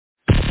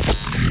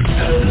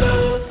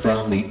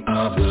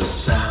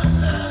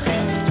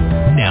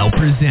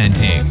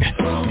presenting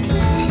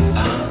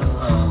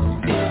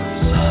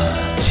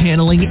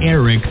Channeling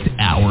Eric's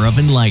Hour of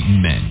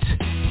Enlightenment.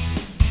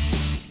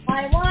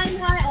 Hi one,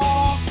 hi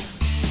all.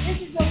 This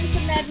is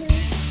Elisa Medhus.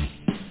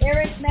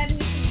 Eric Medhus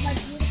is my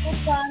beautiful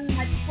son,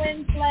 my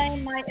twin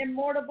flame, my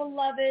immortal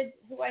beloved,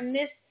 who I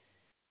miss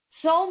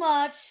so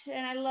much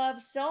and I love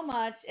so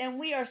much. And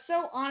we are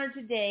so honored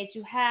today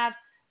to have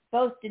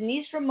both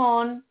Denise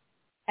Ramon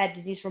at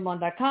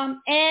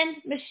deniseramon.com and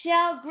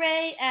Michelle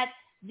Gray at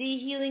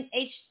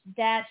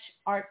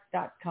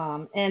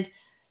thehealing-art.com. And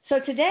so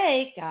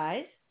today,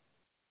 guys,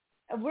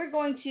 we're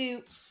going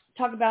to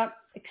talk about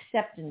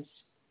acceptance.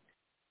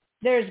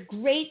 There's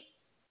great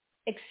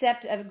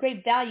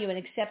value in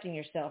accepting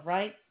yourself,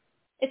 right?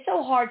 It's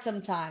so hard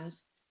sometimes.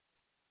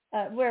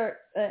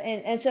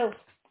 So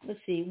let's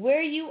see,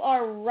 where you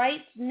are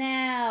right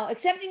now,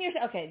 accepting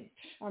yourself. Okay,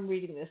 I'm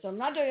reading this, so I'm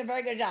not doing a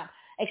very good job.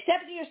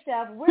 Accepting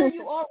yourself where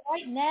you are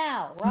right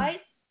now, right?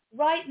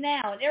 Right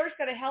now. And Eric's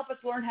going to help us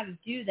learn how to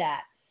do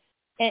that.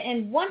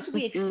 And once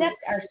we accept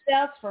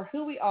ourselves for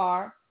who we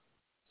are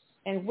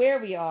and where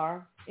we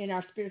are in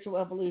our spiritual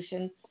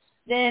evolution,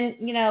 then,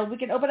 we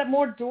can open up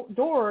more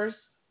doors,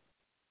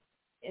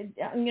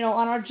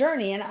 on our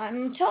journey. And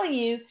I'm telling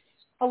you,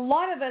 a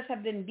lot of us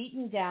have been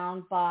beaten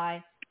down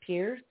by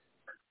peers,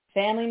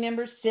 family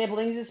members,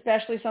 siblings,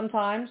 especially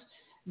sometimes,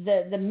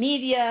 the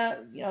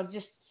media,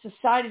 just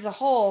society as a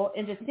whole,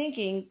 into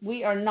thinking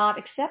we are not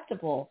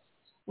acceptable,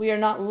 we are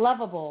not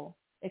lovable,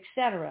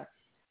 etc.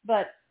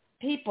 But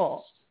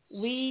people,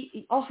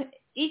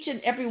 each and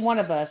every one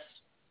of us,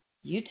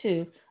 you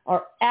too,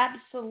 are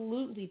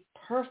absolutely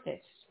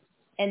perfect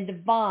and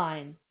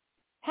divine.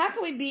 How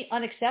can we be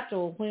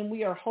unacceptable when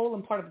we are whole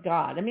and part of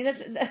God? I mean,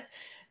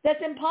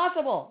 that's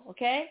impossible,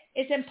 okay?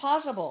 It's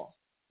impossible.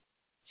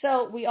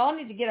 So we all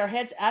need to get our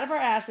heads out of our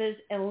asses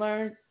and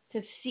learn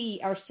to see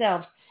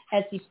ourselves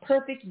as the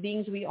perfect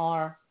beings we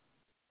are.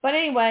 But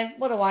anyway,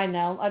 what do I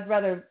know? I'd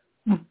rather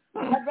hear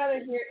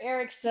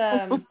Eric's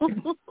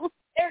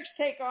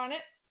take on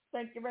it.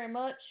 Thank you very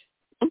much.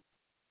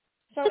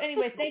 So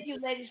anyway, thank you,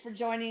 ladies, for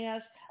joining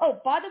us. Oh,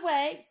 by the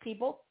way,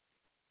 people,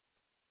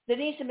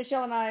 Denise and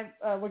Michelle and I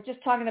were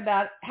just talking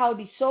about how it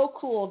would be so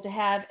cool to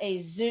have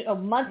a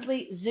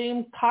monthly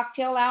Zoom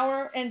cocktail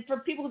hour. And for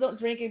people who don't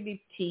drink, it would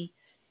be tea.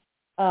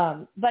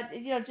 But,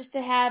 just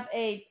to have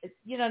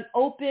an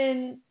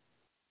open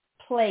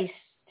place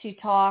to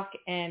talk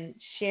and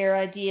share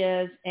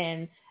ideas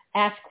and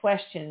ask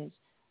questions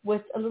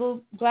with a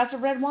little glass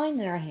of red wine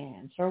in our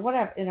hands or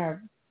whatever in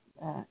our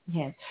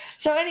hands.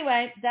 So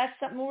anyway, that's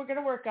something we're going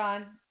to work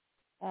on.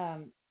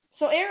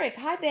 So Eric,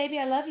 hi baby,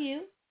 I love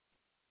you.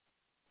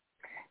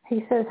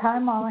 He says, hi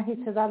Mama. He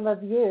says, I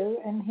love you.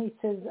 And he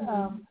says,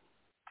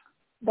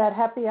 that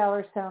happy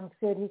hour sounds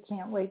good. He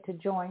can't wait to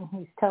join.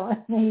 He's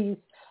telling me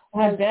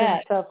I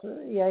bet.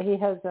 He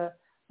has I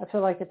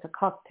feel like it's a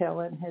cocktail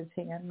in his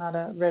hand, not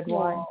a red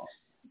wine.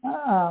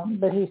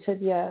 But he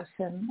said yes.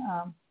 And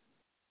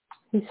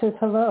he says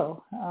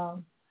hello.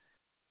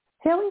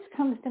 He always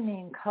comes to me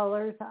in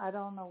colors. I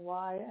don't know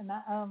why. And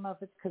I don't know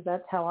if it's because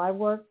that's how I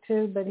work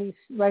too. But he's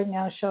right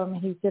now showing me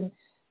he's in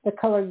the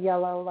color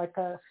yellow, like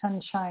a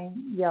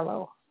sunshine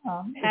yellow.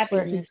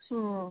 Happiness.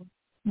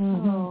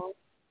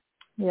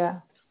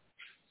 Yeah.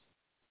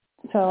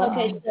 So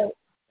okay.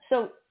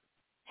 So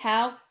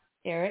how,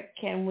 Eric,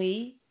 can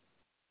we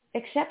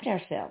accept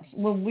ourselves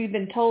when we've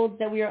been told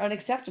that we are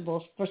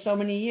unacceptable for so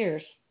many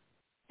years,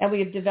 and we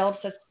have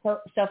developed such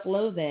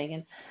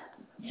self-loathing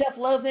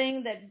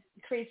that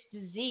creates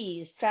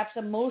disease, traps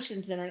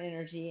emotions in our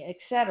energy,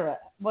 etc.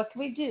 What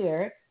can we do,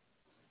 Eric?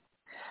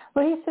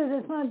 Well, he says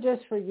it's not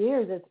just for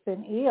years; it's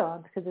been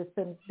eons because it's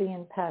been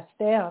being passed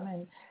down,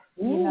 and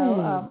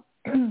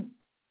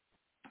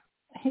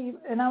he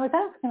and I was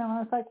asking him, I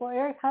was like, "Well,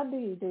 Eric, how do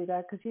you do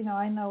that?" Because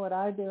I know what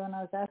I do, and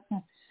I was asking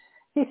him.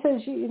 He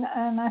says,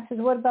 and I said,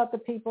 what about the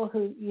people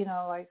who,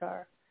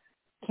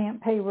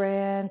 can't pay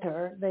rent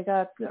or they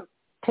got a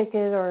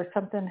ticket or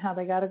something, how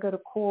they got to go to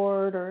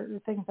court or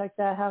things like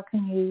that? How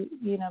can you,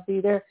 be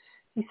there?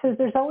 He says,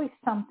 there's always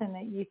something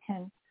that you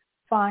can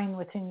find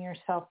within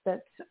yourself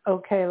that's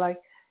okay,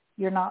 like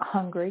you're not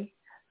hungry,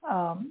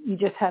 you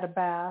just had a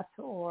bath,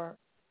 or,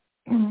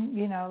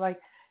 like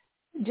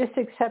just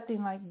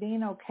accepting, like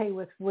being okay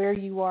with where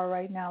you are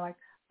right now, like,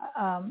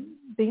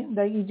 being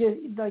that you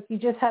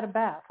just had a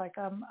bath, like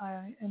I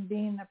am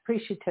being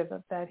appreciative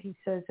of that. He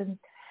says, and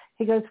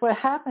he goes, what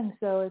happens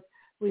though is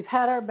we've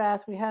had our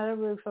bath, we had a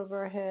roof over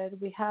our head,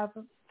 we have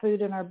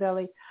food in our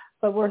belly,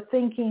 but we're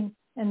thinking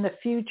in the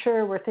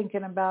future, we're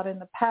thinking about in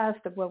the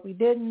past of what we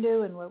didn't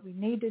do and what we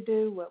need to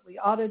do, what we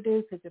ought to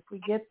do, because if we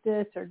get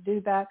this or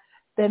do that,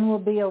 then we'll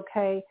be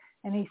okay.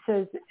 And he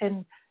says,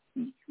 and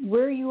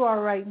where you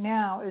are right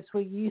now is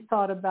what you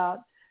thought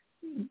about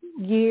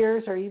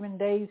years or even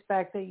days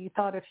back, that you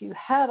thought if you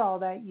had all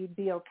that you'd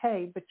be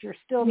okay, but you're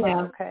still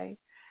not okay.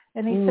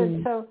 And he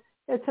said, so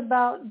it's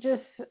about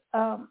just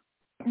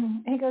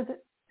he goes,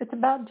 it's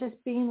about just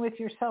being with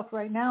yourself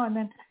right now. And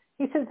then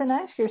he says, and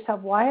ask yourself,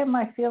 why am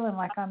I feeling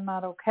like I'm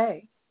not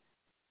okay?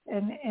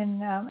 And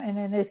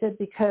then is it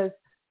because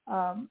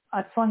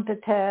I flunked a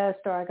test,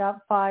 or I got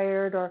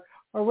fired, or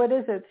what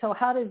is it? So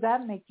how does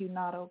that make you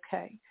not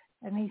okay?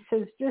 And he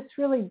says, just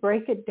really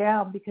break it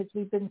down, because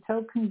we've been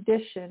so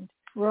conditioned.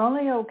 We're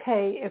only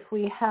okay if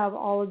we have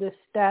all of this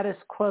status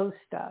quo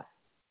stuff.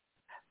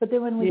 But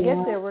then when we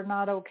get there, we're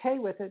not okay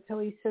with it. So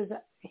he's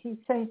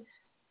saying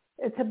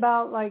it's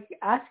about like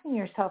asking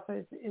yourself,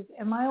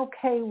 am I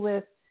okay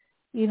with,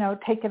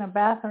 taking a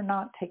bath or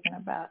not taking a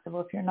bath?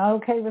 Well, if you're not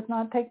okay with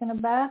not taking a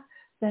bath,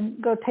 then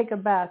go take a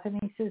bath. And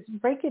he says,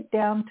 break it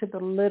down to the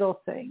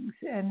little things.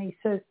 And he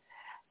says,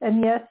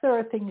 and yes, there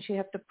are things you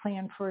have to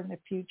plan for in the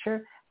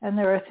future. And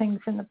there are things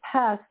in the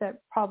past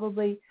that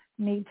probably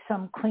need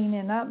some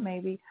cleaning up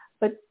maybe.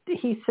 But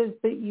he says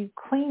that you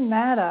clean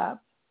that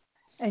up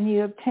and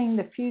you obtain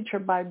the future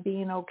by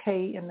being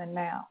okay in the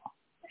now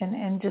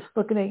and just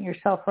looking at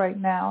yourself right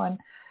now. And,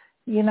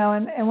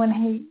 and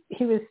when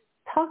he was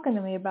talking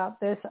to me about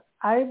this,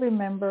 I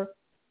remember,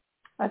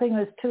 I think it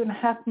was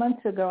 2.5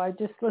 months ago, I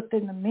just looked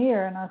in the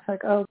mirror and I was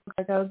like, oh,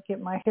 I got to get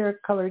my hair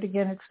colored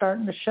again. It's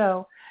starting to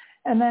show.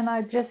 And then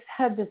I just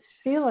had this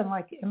feeling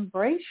like,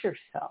 embrace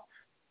yourself.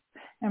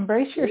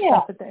 Embrace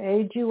yourself at the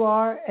age you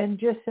are. And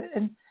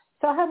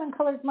so I haven't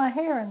colored my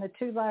hair in the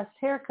 2 last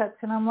haircuts.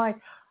 And I'm like,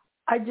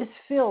 I just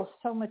feel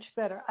so much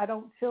better. I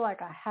don't feel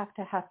like I have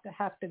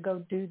to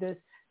go do this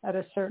at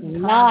a certain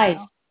time. Nice.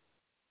 Now.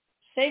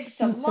 Save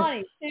some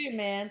money too,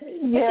 man.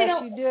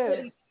 Yes, you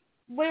do.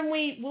 When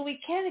we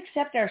can't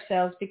accept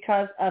ourselves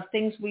because of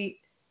things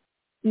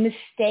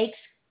mistakes,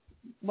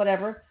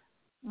 whatever,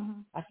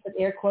 I put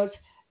air quotes,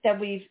 that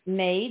we've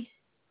made,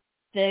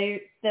 the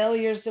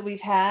failures that we've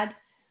had,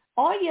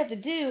 all you have to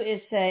do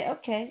is say,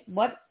 okay,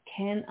 what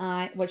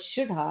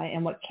should I,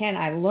 and what can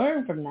I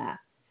learn from that?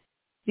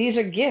 These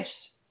are gifts.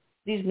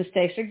 These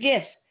mistakes are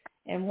gifts.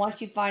 And once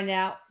you find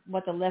out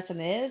what the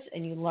lesson is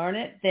and you learn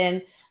it,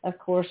 then, of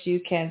course, you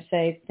can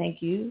say,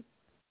 thank you.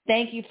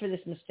 Thank you for this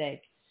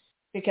mistake.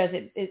 Because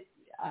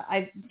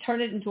I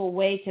turned it into a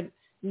way to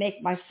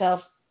make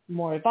myself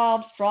more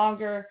evolved,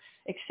 stronger,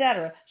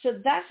 etc. So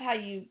that's how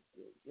you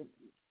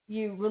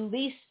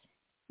release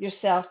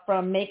yourself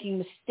from making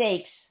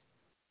mistakes,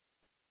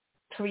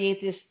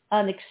 create this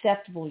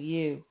unacceptable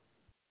you.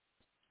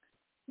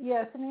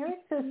 Yes, and Eric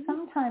says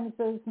sometimes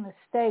those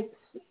mistakes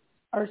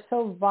are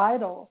so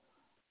vital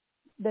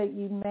that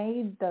you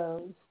made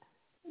those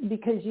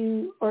because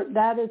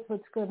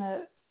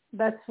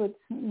that's what's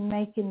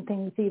making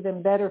things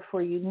even better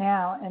for you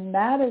now. And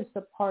that is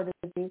the part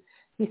of you.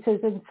 He says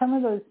in some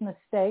of those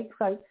mistakes,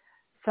 like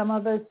some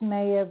of us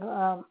may have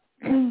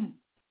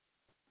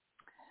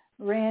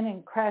ran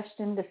and crashed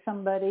into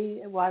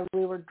somebody while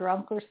we were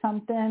drunk or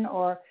something,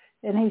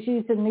 and he's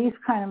using these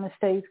kind of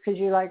mistakes because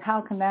you're like,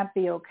 how can that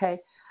be okay?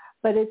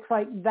 But it's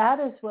like that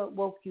is what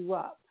woke you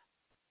up.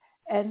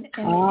 And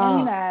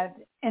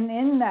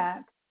in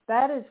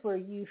that is where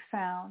you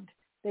found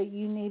that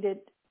you needed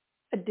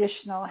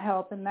additional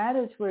help, and that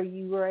is where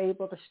you were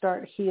able to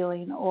start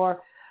healing,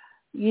 or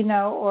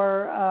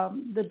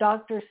the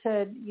doctor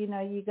said,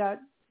 you got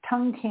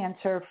tongue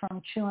cancer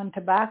from chewing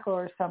tobacco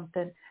or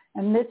something,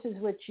 and this is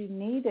what you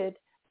needed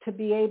to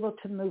be able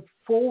to move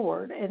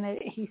forward. And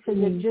he said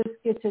it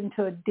just gets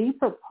into a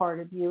deeper part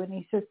of you, and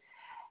he says,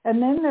 and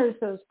then there's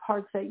those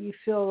parts that you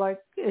feel like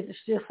it's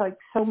just like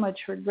so much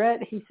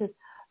regret. He says,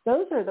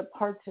 those are the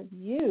parts of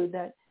you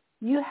that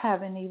you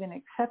haven't even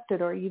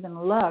accepted or even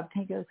loved.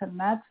 He goes, and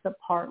that's the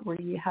part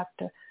where you have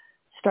to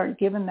start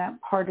giving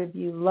that part of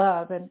you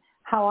love. And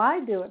how I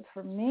do it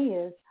for me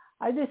is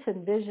I just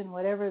envision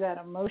whatever that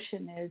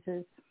emotion is,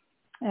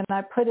 and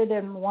I put it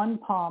in one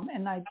palm,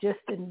 and I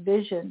just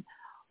envision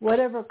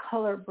whatever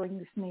color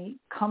brings me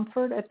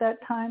comfort at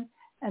that time,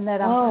 and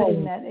that I'm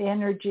putting that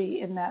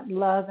energy and that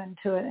love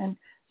into it. And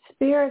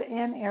Spirit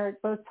and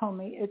Eric both told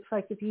me it's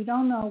like if you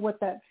don't know what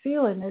that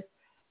feeling is,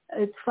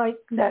 it's like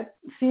that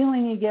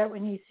feeling you get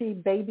when you see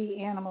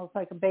baby animals,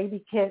 like a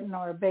baby kitten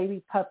or a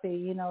baby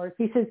puppy, or if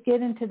he says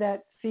get into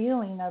that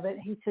feeling of it,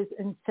 he says,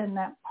 and send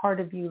that part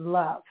of you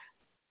love.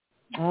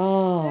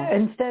 Oh.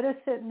 Instead of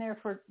sitting there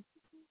for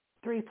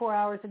 3-4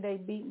 hours a day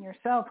beating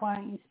yourself, why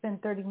don't you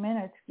spend 30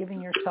 minutes giving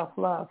yourself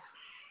love?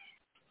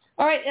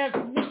 All right,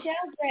 Michelle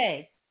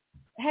Gray,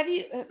 have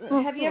you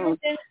ever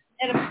been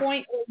at a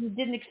point where you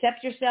didn't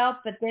accept yourself,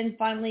 but then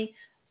finally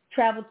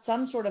traveled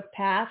some sort of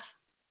path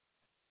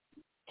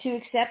to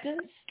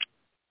acceptance?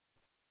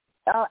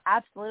 Oh,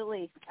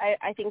 absolutely.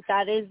 I think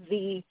that has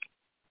been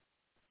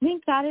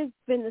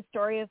the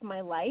story of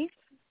my life,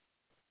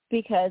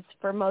 because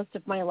for most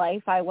of my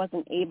life I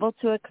wasn't able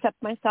to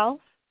accept myself,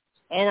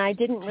 and I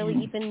didn't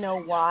really even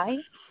know why.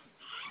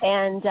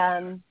 And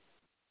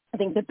I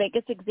think the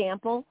biggest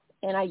example,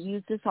 and I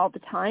use this all the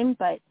time,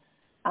 but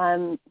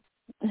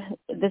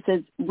this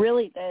is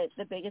really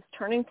the biggest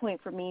turning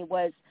point for me,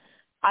 was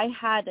I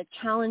had a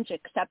challenge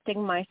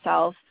accepting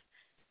myself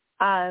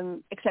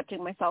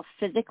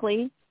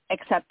physically,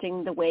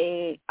 accepting the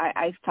way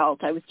I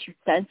felt. I was too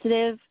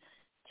sensitive,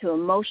 too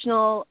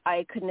emotional.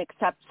 I couldn't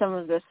accept some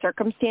of the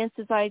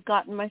circumstances I had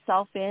gotten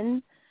myself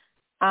in,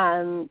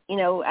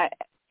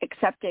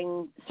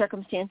 accepting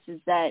circumstances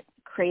that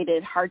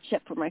created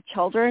hardship for my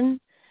children.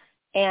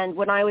 And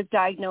when I was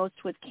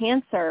diagnosed with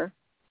cancer,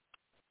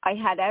 I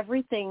had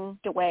everything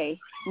away,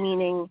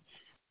 meaning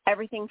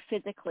everything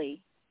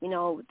physically,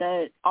 all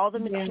the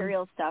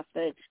material stuff,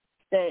 the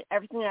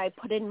everything that I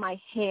put in my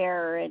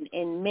hair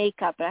and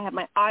makeup. I had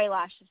my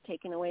eyelashes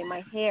taken away,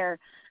 my hair.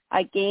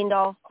 I gained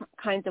all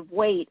kinds of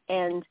weight,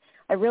 and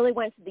I really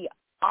went to the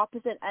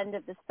opposite end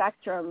of the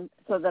spectrum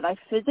so that I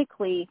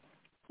physically,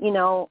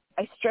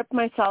 I stripped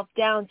myself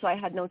down so I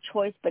had no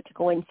choice but to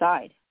go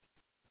inside.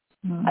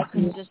 Mm-hmm. I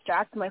couldn't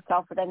distract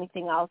myself with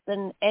anything else,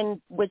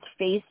 and was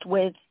faced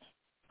with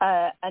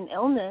an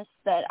illness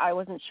that I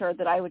wasn't sure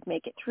that I would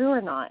make it through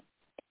or not.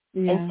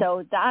 Yeah. And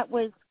so that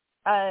was,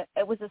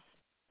 it was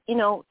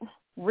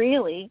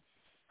really,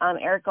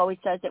 Eric always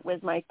says it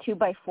was my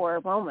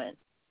 2x4 moment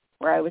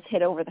where I was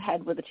hit over the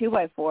head with a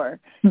 2x4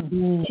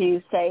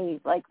 to say,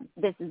 like,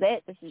 this is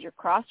it. This is your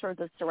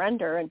crossroads of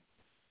surrender. And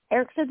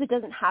Eric says it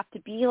doesn't have to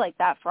be like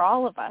that for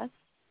all of us.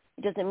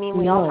 It doesn't mean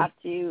we all have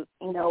to,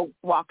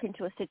 walk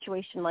into a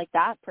situation like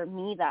that. For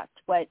me, that's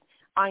what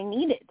I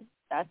needed.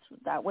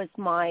 That was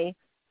my,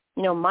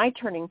 my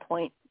turning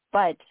point.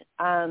 But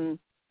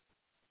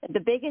the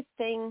biggest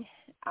thing,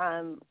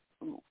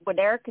 what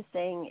Eric is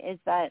saying is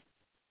that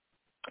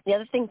the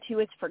other thing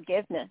too is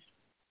forgiveness.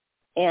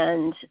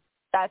 And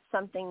that's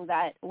something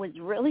that was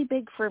really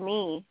big for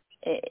me.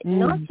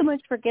 Not so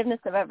much forgiveness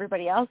of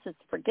everybody else, it's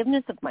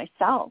forgiveness of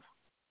myself.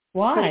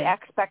 Why? For the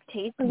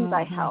expectations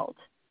I held.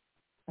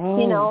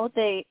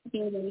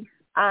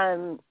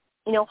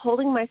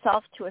 Holding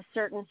myself to a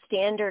certain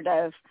standard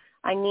of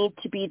I need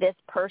to be this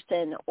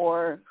person,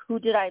 or who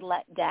did I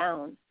let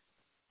down?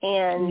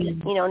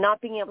 And,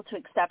 not being able to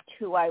accept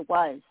who I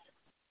was,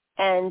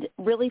 and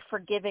really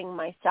forgiving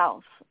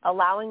myself,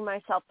 allowing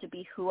myself to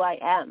be who I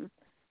am,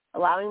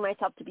 allowing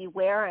myself to be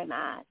where I'm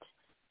at.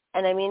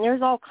 And I mean,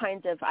 there's all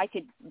kinds of, I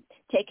could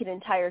take an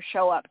entire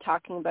show up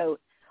talking about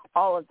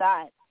all of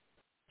that.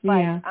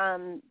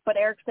 But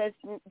Eric says,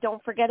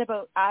 don't forget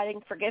about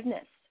adding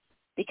forgiveness,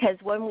 because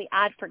when we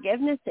add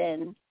forgiveness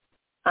in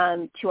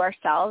to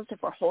ourselves,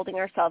 if we're holding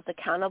ourselves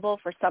accountable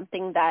for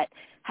something that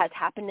has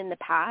happened in the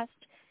past,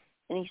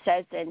 and he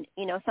says, and,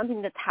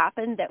 something that's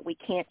happened that we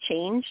can't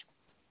change,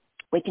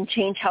 we can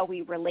change how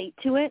we relate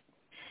to it.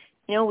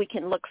 We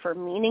can look for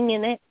meaning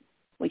in it.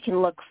 We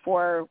can look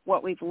for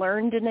what we've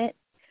learned in it,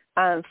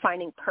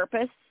 finding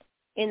purpose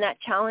in that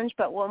challenge.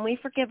 But when we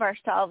forgive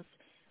ourselves,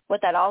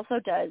 what that also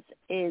does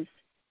is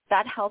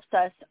that helps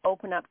us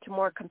open up to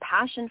more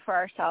compassion for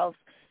ourselves,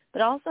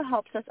 but also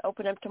helps us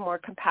open up to more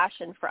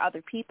compassion for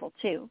other people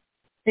too.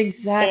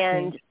 Exactly.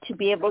 And to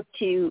be able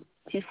to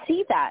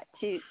see that,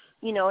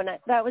 and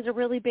that was a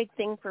really big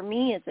thing for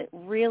me, is it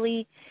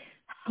really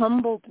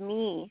humbled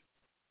me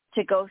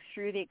to go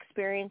through the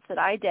experience that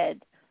I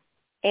did,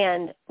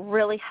 and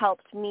really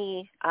helped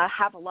me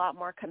have a lot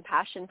more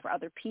compassion for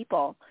other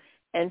people,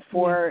 and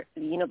for,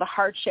 the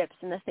hardships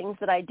and the things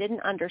that I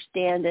didn't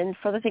understand, and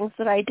for the things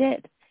that I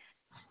did.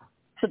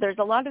 So there's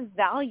a lot of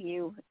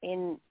value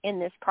in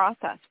this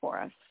process for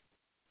us.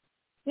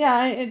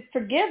 Yeah, and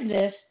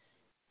forgiveness,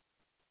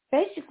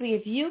 basically,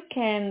 if you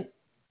can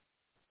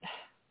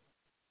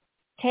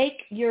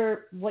take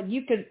what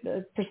you could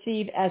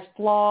perceive as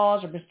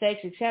flaws or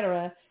mistakes,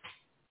 etc.,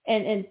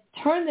 and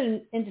turn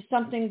them into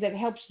something that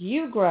helps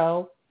you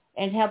grow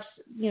and helps,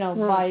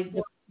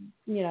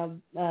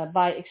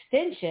 by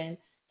extension,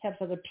 helps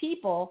other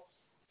people,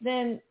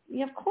 then,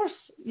 of course,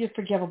 you're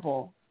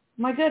forgivable.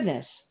 My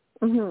goodness.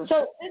 Mm-hmm.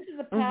 So this is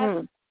a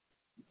path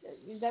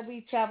that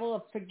we travel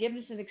of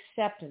forgiveness and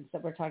acceptance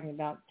that we're talking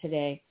about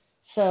today.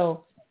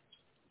 So,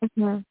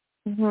 and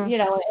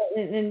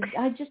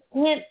I just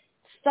can't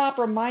stop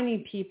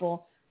reminding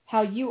people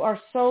how you are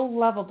so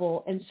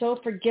lovable and so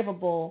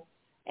forgivable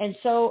and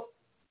so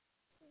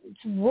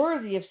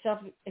worthy of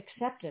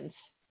self-acceptance,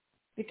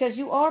 because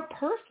you are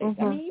perfect.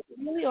 I mean,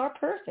 you really are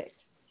perfect.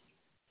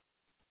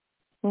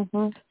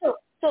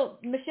 So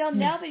Michelle,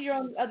 now that you're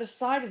on the other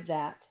side of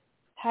that,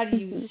 how do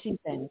you see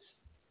things?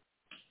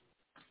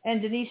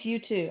 And Denise, you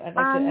too. I'd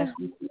like to ask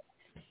you.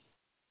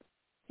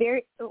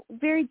 Very,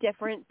 very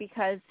different,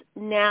 because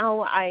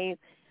now I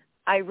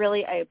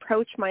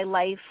approach my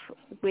life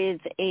with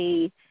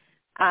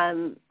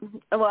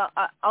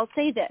I'll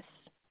say this,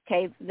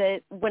 okay,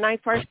 when I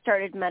first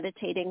started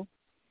meditating,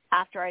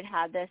 after I'd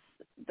had this,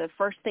 the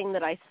first thing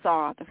that I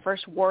saw, the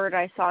first word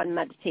I saw in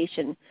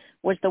meditation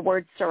was the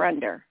word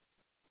surrender.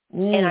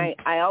 And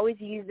I always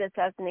use this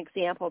as an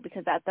example,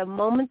 because at the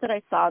moment that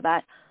I saw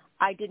that,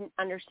 I didn't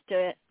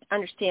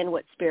understand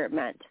what spirit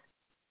meant.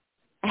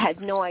 I had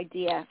no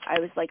idea. I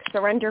was like,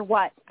 surrender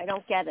what? I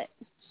don't get it.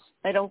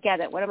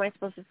 What am I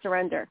supposed to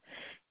surrender?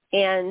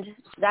 And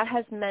that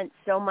has meant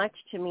so much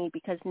to me,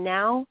 because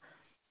now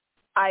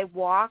I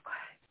walk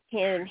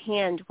hand in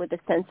hand with a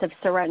sense of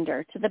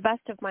surrender to the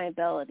best of my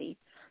ability,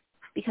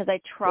 because I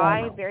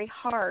try very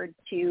hard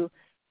to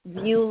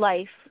view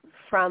life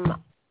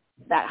from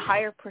that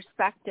higher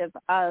perspective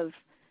of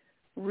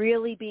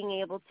really being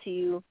able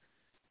to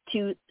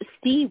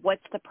see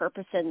what's the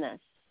purpose in this.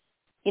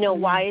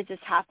 Why is this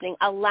happening?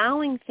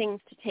 Allowing things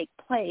to take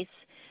place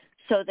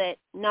so that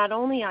not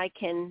only I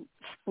can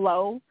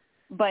flow,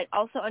 but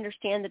also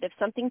understand that if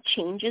something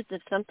changes,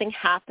 if something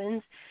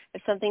happens,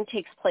 if something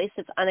takes place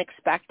that's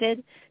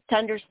unexpected, to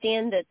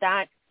understand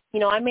that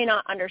I may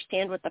not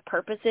understand what the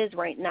purpose is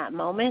right in that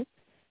moment,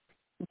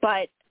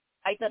 but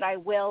I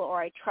will,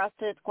 or I trust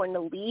that it's going to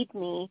lead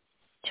me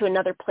to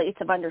another place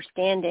of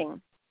understanding,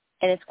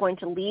 and it's going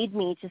to lead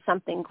me to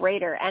something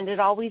greater, and it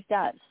always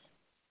does.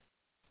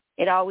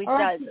 It always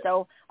does.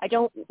 So I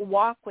don't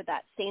walk with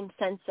that same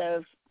sense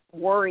of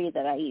worry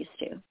that I used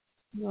to.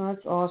 Well,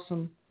 that's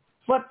awesome.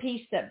 What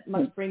peace that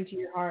must bring to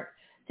your heart.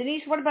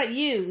 Denise, what about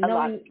you?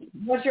 Knowing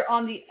what you're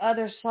on the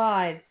other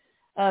side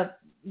of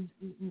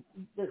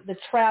the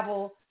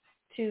travel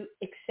to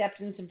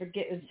acceptance and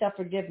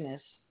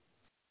self-forgiveness.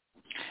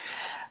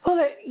 Well,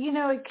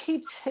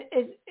 it's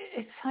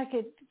like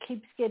it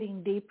keeps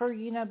getting deeper,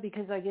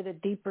 because I get a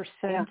deeper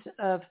sense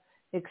of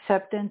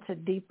acceptance, a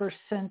deeper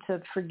sense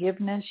of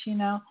forgiveness,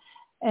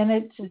 and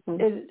it's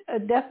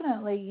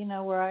definitely,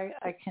 where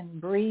I can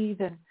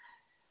breathe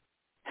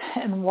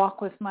and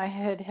walk with my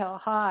head held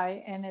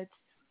high, and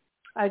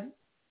I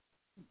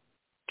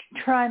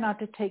try not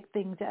to take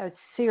things as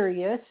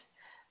serious,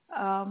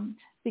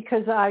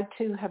 because I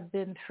too have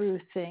been through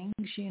things,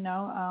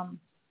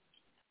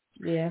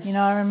 Yes.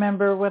 I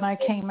remember when I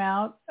came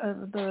out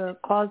of the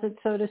closet,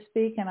 so to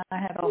speak, and I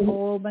had a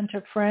whole bunch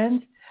of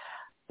friends,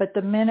 but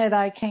the minute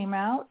I came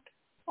out,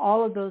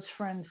 all of those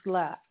friends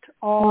left,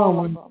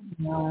 all of them.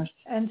 Gosh.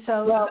 And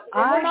so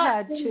I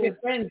had to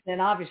friends then,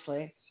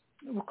 obviously.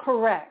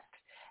 Correct.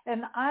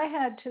 And I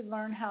had to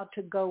learn how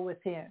to go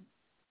within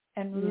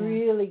and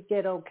really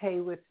get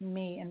okay with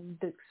me and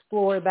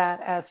explore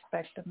that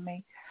aspect of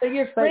me. So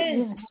your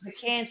friends had the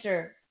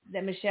cancer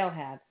that Michelle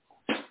had.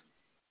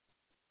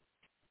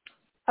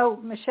 Oh,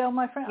 Michelle,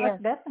 my friend? Yes.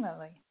 Oh,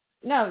 definitely.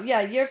 No,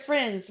 your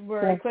friends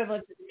were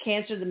equivalent to the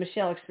cancer that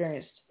Michelle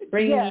experienced,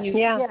 bringing you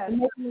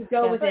to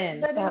go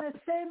within. But in a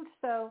sense,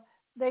 though,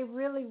 they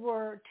really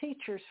were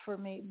teachers for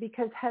me,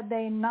 because had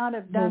they not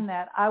have done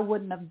that, I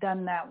wouldn't have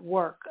done that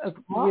work of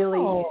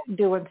really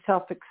doing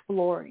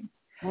self-exploring.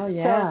 Oh,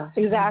 yeah.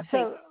 So, exactly.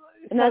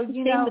 And that's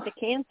the same with the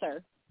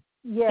cancer.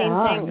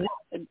 Yeah.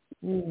 Same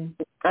thing.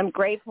 I'm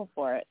grateful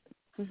for it.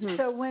 Mm-hmm.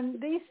 So when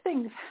these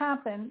things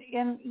happen,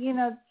 and,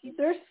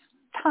 there's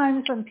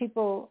times when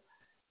people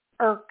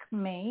irk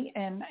me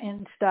and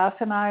stuff,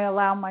 and I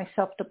allow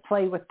myself to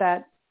play with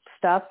that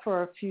stuff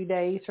for a few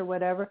days or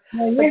whatever.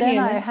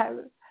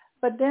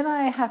 But then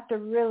I have to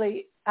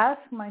really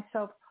ask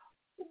myself,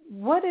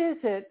 what is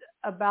it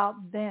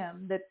about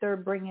them that they're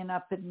bringing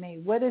up in me?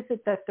 What is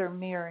it that they're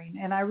mirroring?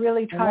 And I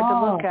really try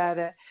to look at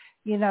it,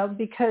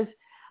 because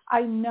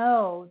I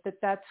know that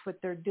that's what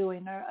they're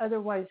doing, or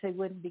otherwise they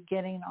wouldn't be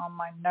getting on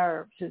my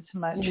nerves as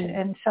much. Mm-hmm.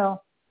 And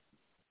so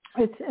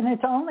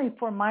it's only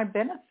for my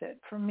benefit,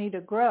 for me to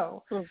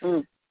grow. Mm-hmm.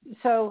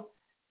 So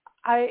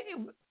I've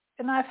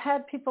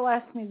had people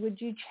ask me,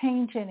 would you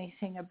change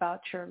anything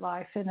about your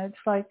life? And it's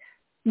like,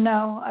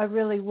 no, I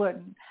really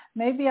wouldn't.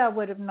 Maybe I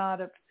would have not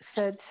have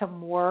said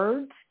some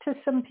words to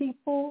some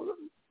people,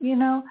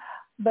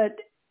 but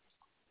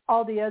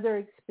all the other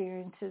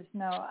experiences,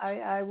 no,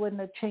 I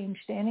wouldn't have changed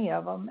any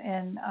of them.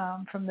 And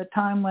from the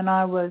time when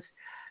I was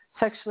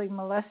sexually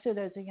molested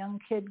as a young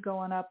kid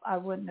growing up, I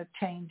wouldn't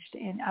change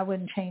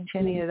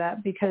any of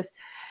that, because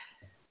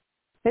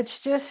it's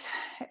just,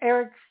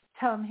 Eric's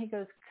telling me, he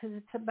goes, because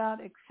it's about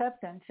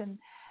acceptance. And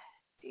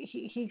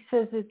he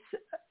says it's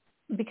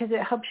because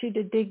it helps you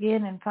to dig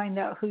in and find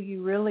out who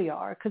you really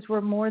are, because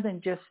we're more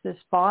than just this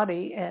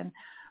body, and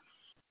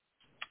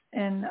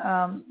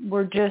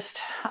we're just,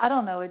 I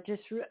don't know,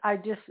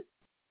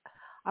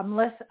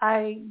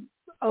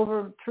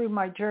 through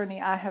my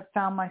journey, I have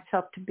found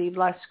myself to be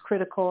less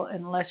critical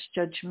and less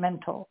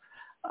judgmental.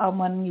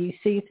 When you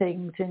see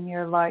things and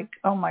you're like,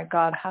 oh my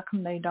God, how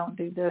come they don't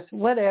do this?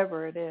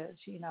 Whatever it is,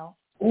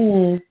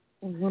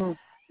 Mm-hmm.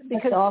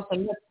 Because that's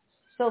awesome. That's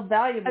so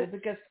valuable,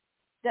 because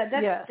that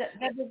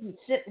doesn't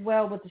sit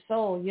well with the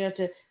soul,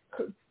 to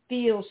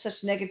feel such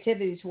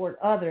negativity toward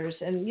others.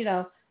 And,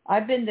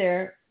 I've been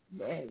there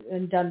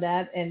and done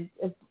that and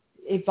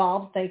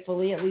evolved,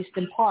 thankfully, at least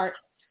in part,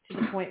 to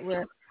the point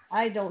where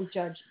I don't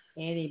judge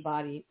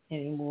anybody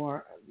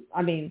anymore.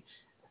 I mean,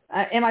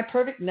 am I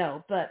perfect?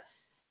 No, but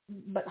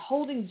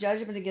holding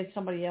judgment against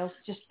somebody else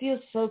just feels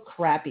so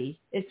crappy.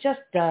 It just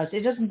does.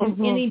 It doesn't do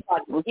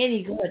anybody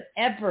any good,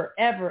 ever,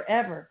 ever,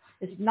 ever.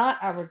 It's not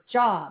our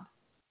job.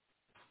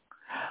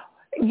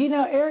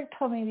 Eric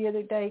told me the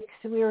other day,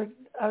 because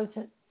I was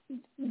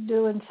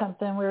doing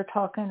something, we were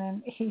talking,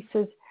 and he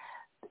says,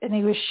 and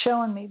he was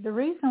showing me the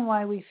reason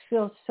why we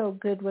feel so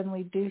good when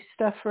we do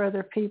stuff for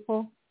other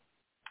people,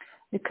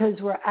 because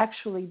we're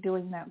actually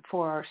doing that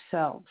for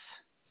ourselves.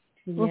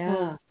 Yeah.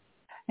 Mm-hmm.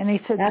 And he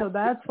said, so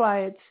that's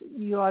why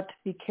you ought to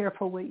be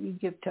careful what you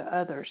give to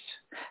others,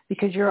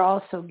 because you're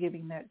also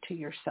giving that to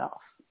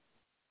yourself.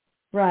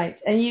 Right.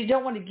 And you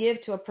don't want to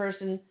give to a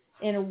person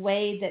in a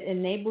way that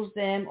enables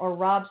them or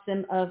robs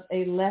them of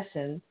a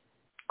lesson.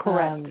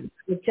 Correct.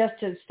 Just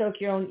to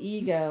stoke your own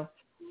ego.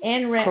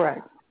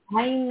 Correct.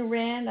 Ayn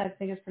Rand, I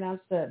think it's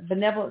pronounced,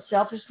 Benevolent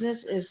Selfishness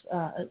is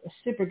a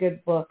super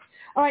good book.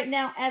 All right,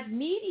 now as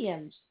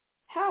mediums,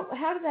 how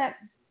did that,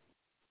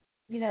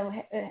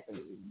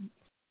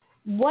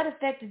 what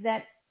effect did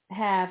that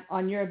have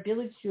on your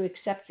ability to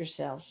accept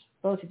yourselves,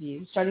 both of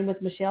you, starting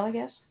with Michelle, I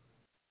guess?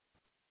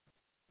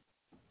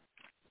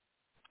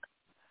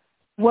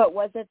 What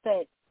was it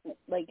that,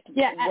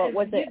 what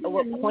was it, at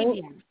what point?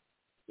 Medium.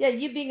 Yeah,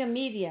 you being a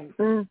medium,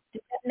 did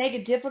that make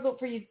it difficult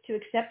for you to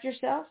accept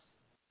yourself?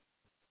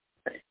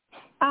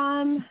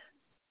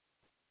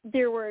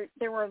 There were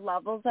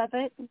levels of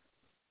it.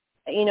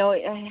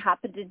 It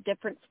happened in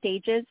different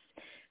stages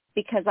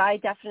because I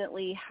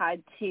definitely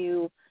had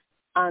to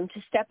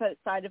step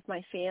outside of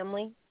my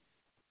family.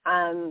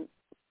 I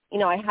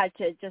had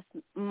to just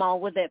mull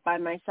with it by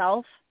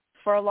myself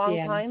for a long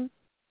time.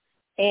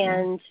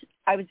 And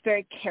I was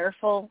very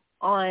careful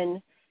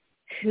on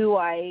who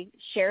I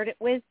shared it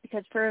with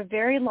because for a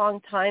very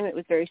long time it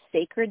was very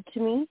sacred to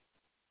me.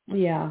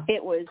 Yeah.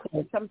 It was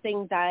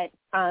something that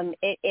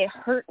it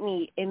hurt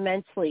me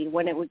immensely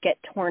when it would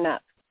get torn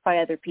up by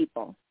other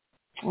people.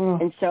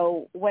 And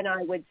so when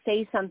I would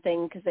say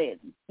something, because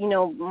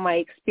my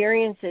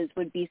experiences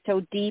would be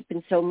so deep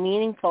and so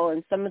meaningful,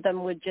 and some of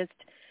them would just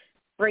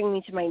bring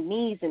me to my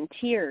knees in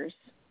tears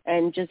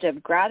and just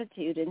of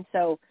gratitude. And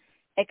so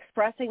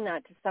expressing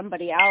that to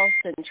somebody else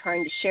and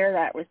trying to share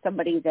that with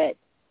somebody that,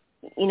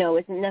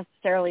 isn't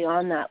necessarily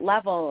on that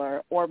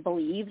level or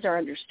believes or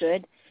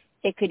understood,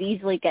 it could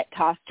easily get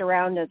tossed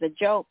around as a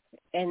joke.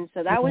 And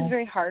so that was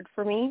very hard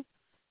for me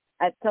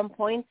at some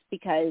points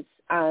because,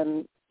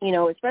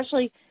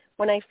 especially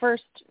when I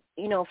first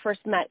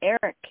met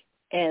Eric,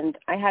 and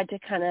I had to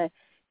kind of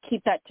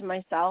keep that to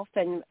myself.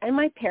 And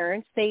my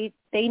parents, they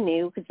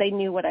knew because they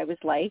knew what I was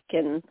like,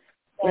 and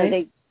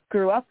they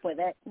grew up with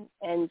it.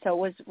 And so it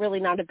was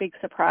really not a big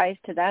surprise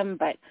to them,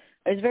 but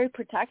I was very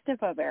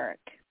protective of Eric.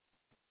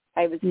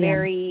 I was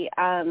very,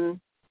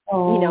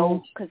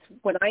 because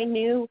when I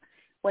knew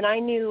what I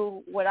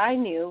knew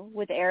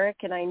with Eric,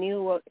 and I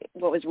knew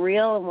what was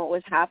real and what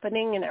was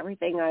happening and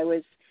everything, I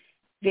was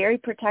very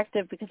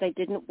protective because I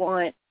didn't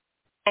want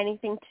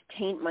anything to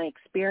taint my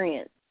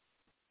experience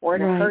or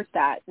to hurt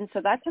that. And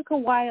so that took a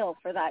while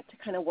for that to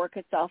kind of work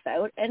itself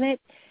out. And it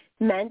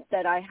meant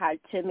that I had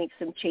to make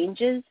some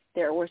changes.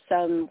 There were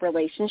some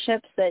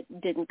relationships that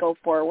didn't go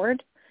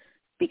forward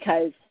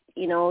because,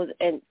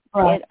 and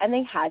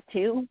they had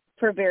to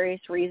for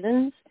various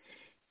reasons.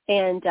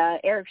 And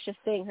Eric's just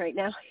saying right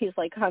now, he's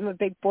like, I'm a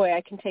big boy.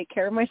 I can take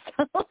care of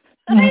myself.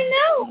 I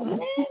know.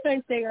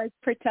 I'm saying I was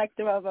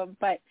protective of him,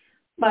 but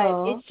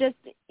it's just,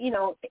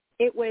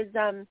 it was,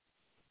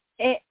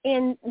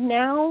 and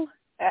now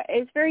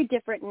it's very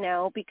different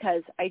now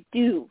because I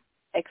do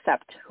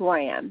accept who I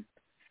am.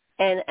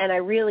 And I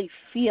really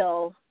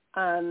feel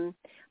I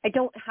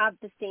don't have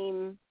the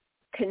same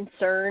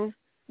concern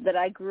that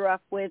I grew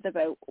up with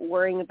about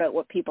worrying about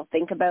what people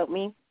think about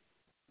me.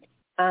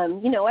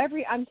 I'm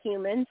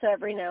human, so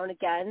every now and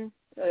again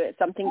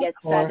something gets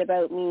said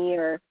about me,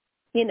 or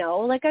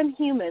I'm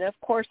human. Of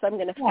course, I'm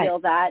going to feel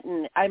that,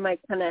 and I might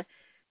kind of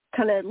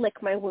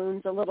lick my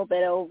wounds a little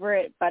bit over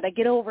it, but I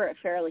get over it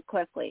fairly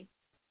quickly.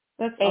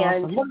 That's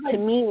and awesome. To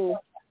me,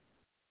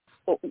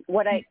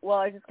 what I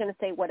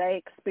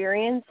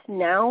experience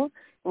now,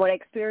 what I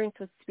experience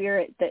with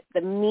Spirit, that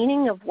the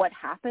meaning of what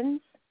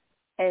happens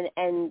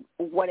and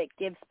what it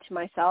gives to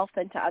myself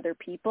and to other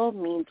people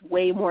means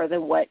way more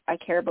than what I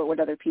care about what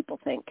other people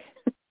think.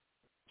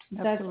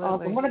 That's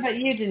awesome. What about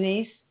you,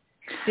 Denise?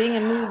 Being a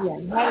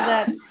medium, how did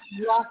that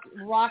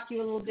rock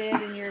you a little bit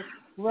in your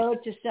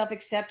road to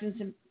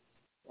self-acceptance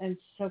and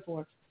so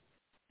forth?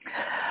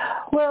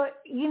 Well,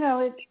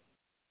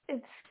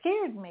 it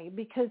scared me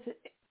because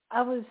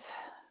I was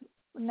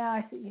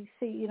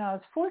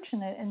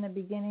fortunate in the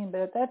beginning,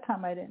 but at that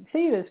time I didn't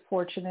see it as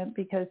fortunate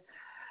because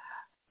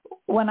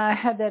when I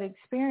had that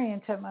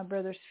experience at my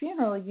brother's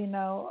funeral,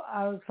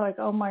 I was like,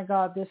 oh my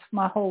God,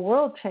 my whole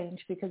world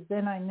changed, because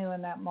then I knew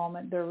in that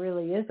moment there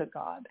really is a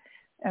God.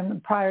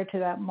 And prior to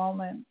that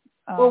moment.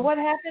 Well, what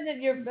happened at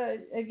your,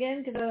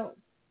 again, because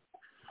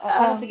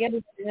I don't think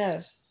everybody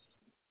knows.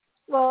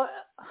 Well,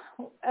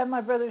 at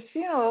my brother's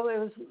funeral, it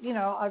was,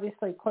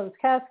 obviously closed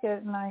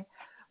casket, and I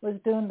was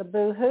doing the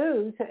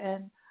boo-hoos,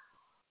 and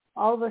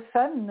all of a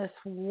sudden this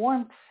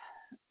warmth,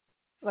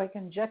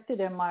 injected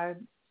in my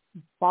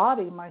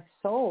body, my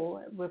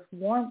soul, with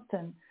warmth,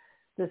 and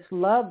this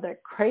love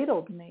that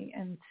cradled me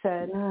and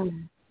said,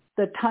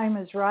 the time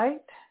is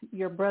right,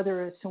 your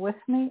brother is with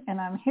me, and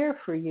I'm here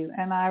for you.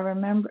 And I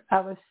remember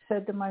I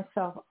said to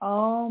myself,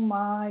 oh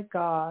my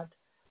God,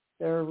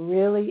 there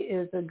really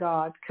is a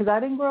God, because I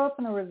didn't grow up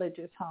in a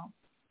religious home.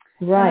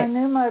 Right. And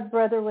I knew my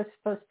brother was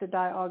supposed to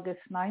die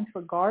August 9th,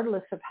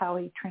 regardless of how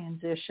he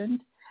transitioned.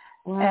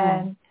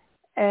 Wow.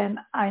 And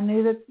I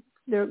knew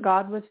that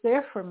God was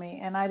there for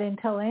me, and I didn't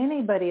tell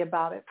anybody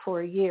about it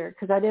for a year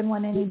because I didn't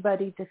want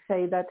anybody to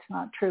say that's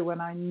not true when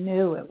I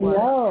knew it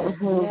was.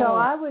 No. So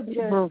I would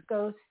just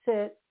go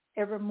sit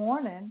every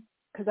morning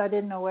because I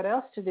didn't know what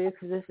else to do,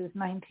 because this is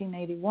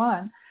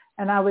 1981,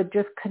 And I would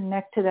just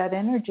connect to that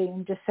energy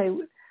and just say,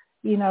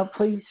 you know,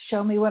 please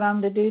show me what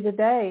I'm to do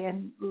today.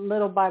 And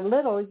little by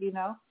little, you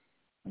know,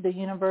 the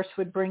universe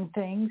would bring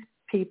things,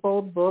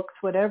 people, books,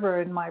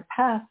 whatever in my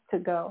path to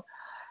go.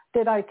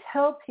 Did I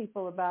tell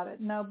people about it?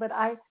 No, but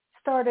I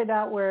started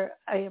out where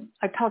I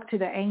talked to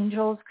the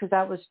angels because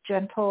that was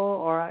gentle,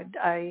 or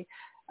I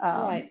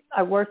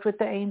worked with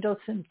the angels,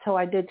 and so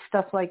I did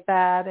stuff like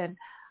that, and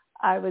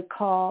I would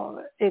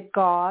call it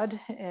God,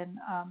 and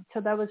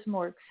so that was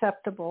more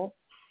acceptable.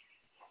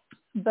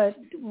 But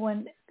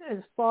as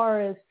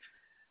far as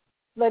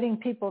letting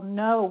people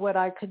know what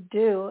I could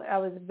do, I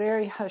was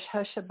very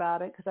hush-hush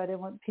about it because I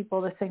didn't want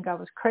people to think I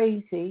was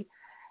crazy.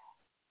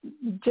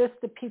 Just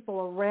the people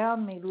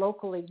around me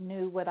locally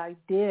knew what I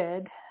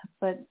did,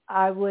 but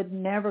I would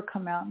never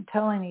come out and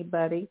tell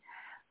anybody.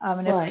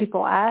 And if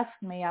people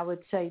asked me, I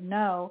would say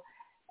no.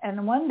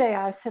 And one day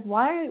I said,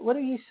 what are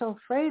you so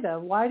afraid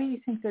of? Why do you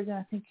think they're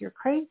going to think you're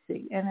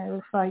crazy? And it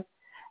was like,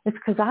 it's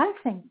because I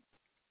think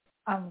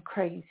I'm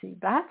crazy.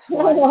 That's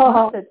why,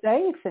 not that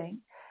they think.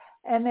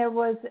 And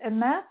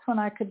that's when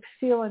I could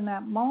feel in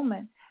that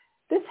moment,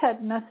 this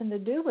had nothing to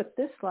do with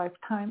this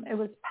lifetime. It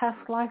was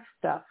past life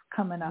stuff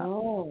coming up.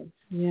 Oh,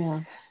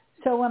 yeah.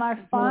 So when I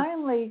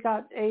finally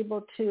got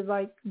able to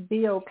like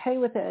be okay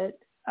with it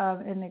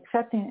and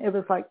accepting it, it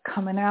was like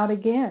coming out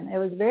again. It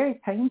was very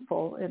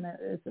painful,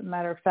 as a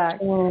matter of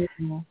fact. Oh,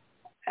 yeah.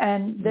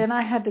 And then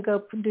I had to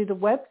go do the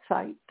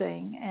website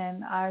thing,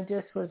 and I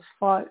just was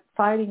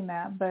fighting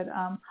that. But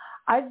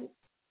I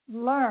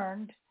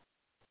learned,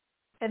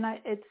 and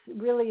it's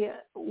really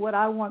what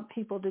I want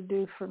people to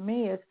do for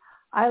me is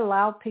I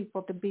allow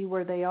people to be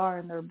where they are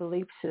in their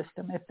belief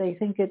system. If they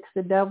think it's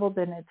the devil,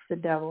 then it's the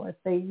devil. If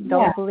they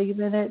don't believe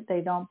in it, they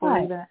don't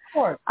believe in it. Of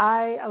course.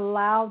 I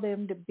allow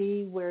them to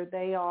be where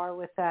they are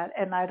with that,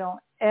 and I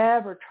don't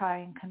ever try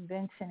and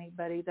convince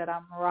anybody that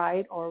I'm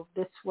right or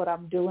this what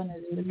I'm doing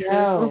is the truth.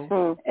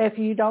 Mm-hmm. If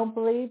you don't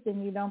believe,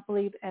 then you don't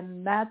believe,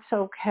 and that's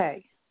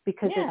okay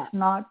because it's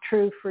not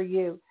true for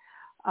you.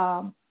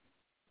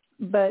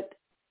 But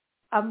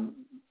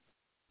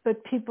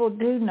people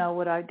do know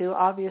what I do,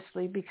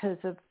 obviously, because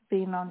of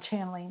being on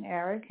Channeling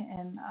Eric,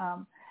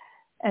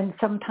 and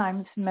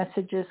sometimes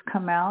messages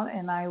come out,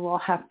 and I will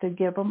have to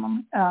give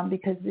them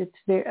because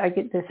I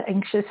get this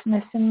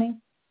anxiousness in me.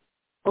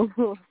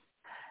 Mm-hmm.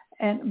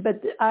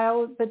 But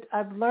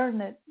I've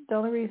learned that the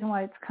only reason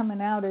why it's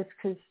coming out is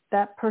because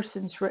that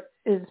person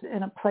is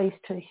in a place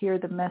to hear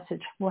the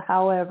message,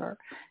 however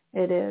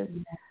it is.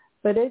 Mm-hmm.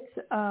 But it's.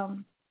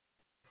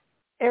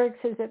 Eric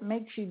says it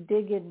makes you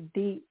dig in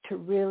deep to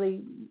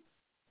really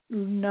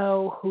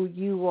know who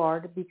you are,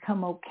 to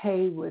become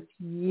okay with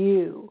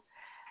you,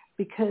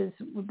 because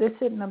this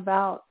isn't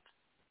about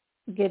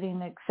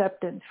getting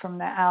acceptance from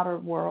the outer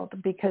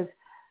world, because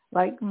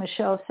like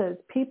Michelle says,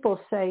 people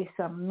say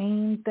some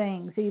mean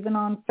things, even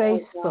on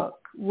Facebook.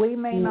 We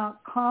may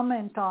not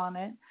comment on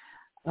it,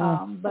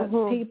 but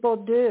people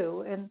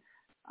do. And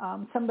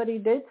somebody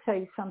did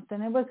say something.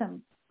 It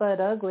wasn't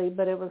butt ugly,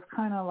 but it was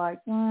kind of like,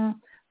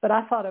 But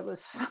I thought it was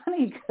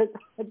funny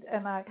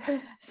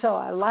so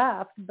I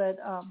laughed. But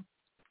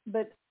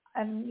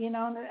you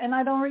know, and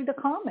I don't read the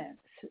comments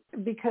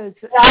because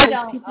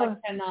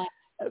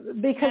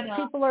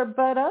people are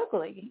butt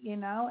ugly, you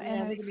know,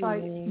 and it's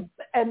like,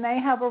 and they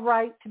have a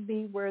right to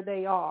be where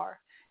they are,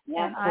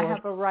 and I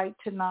have a right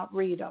to not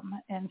read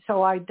them, and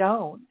so I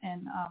don't,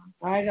 and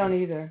I don't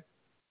either.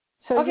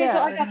 So I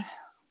got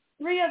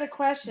 3 other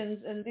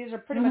questions, and these are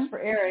pretty much for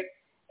Eric.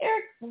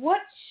 Eric, what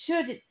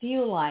should it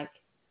feel like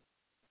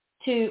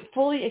to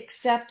fully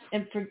accept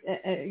and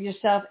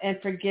yourself and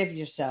forgive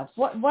yourself?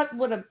 What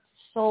would a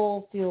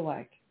soul feel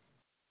like?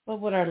 What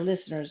would our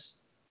listeners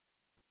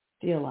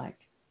feel like?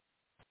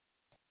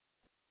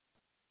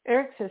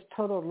 Eric says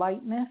total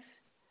lightness.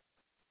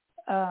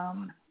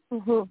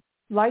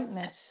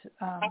 Lightness.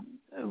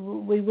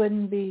 We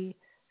wouldn't be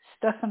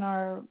stuffing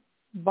our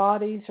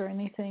bodies or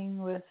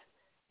anything with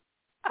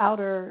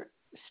outer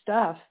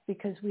stuff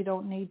because we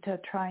don't need to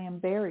try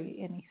and bury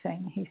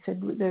anything. He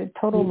said the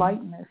total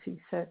lightness. He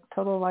said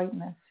total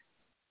lightness.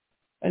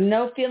 And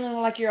no feeling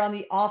like you're on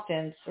the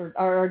offense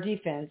or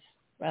defense,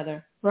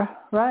 rather.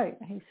 Right.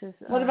 He says.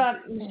 What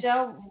about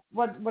Michelle?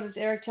 What is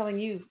Eric telling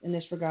you in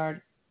this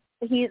regard?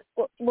 He's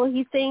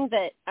saying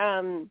that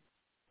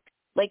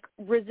like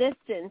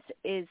resistance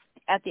is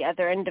at the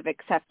other end of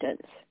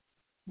acceptance.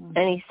 Mm-hmm.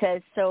 And he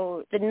says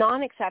so the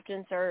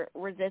non-acceptance or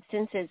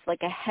resistance is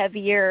like a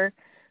heavier,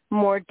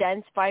 more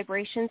dense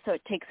vibration, so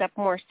it takes up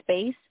more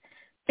space.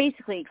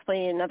 Basically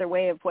explaining another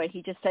way of what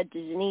he just said to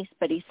Denise,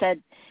 but he said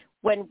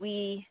when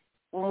we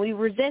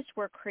resist,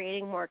 we're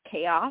creating more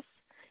chaos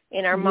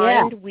in our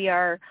mind. We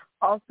are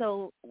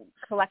also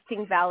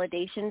collecting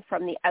validation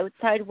from the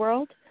outside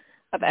world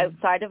of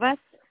outside of us,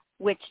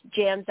 which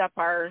jams up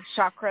our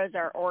chakras,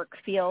 our auric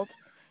field.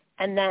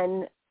 And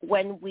then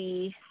when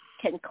we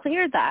can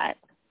clear that,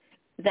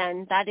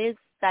 then that is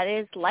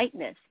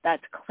lightness,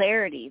 that's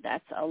clarity,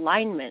 that's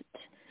alignment.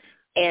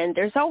 And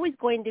there's always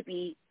going to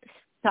be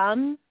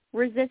some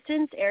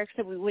resistance. Eric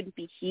said we wouldn't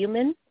be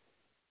human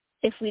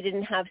if we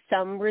didn't have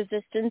some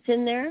resistance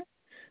in there.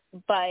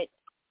 But,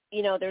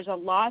 you know, there's a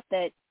lot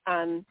that,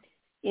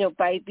 you know,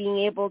 by being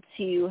able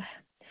to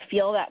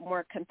feel that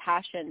more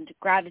compassion,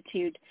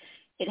 gratitude,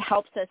 it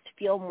helps us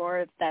feel more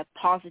of that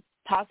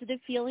positive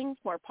feelings,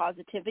 more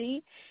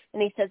positivity.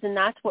 And he says, and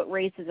that's what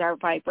raises our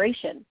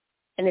vibration.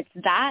 And it's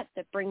that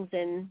brings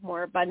in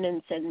more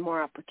abundance and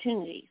more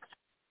opportunities.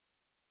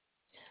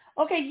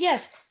 Okay,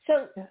 yes.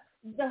 So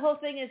the whole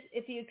thing is,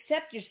 if you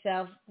accept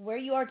yourself where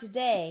you are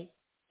today,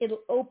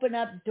 it'll open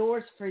up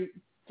doors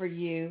for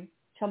you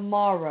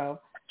tomorrow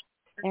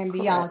and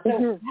beyond.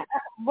 So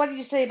what do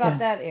you say about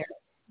that, Eric?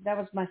 That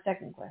was my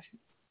second question.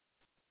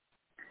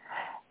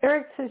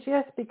 Eric says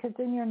yes, because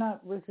then you're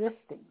not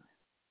resisting.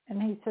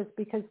 And he says,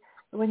 because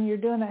when you're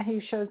doing that,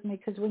 he shows me,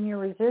 because when you're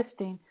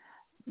resisting,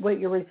 what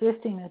you're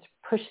resisting is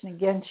pushing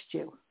against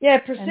you. Yeah,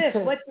 persist.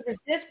 What you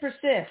resist,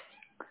 persist.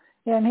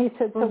 Yeah, and he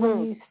said, so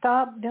when you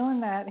stop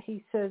doing that,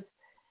 he says,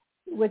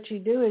 what you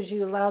do is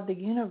you allow the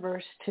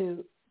universe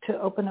to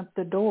open up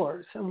the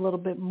doors a little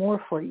bit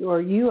more for you, or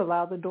you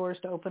allow the doors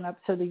to open up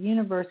so the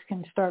universe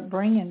can start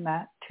bringing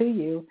that to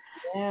you,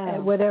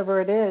 whatever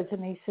it is.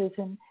 And he says,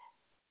 and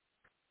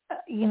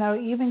you know,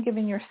 even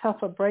giving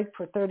yourself a break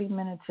for 30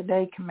 minutes a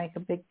day can make a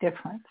big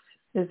difference,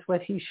 is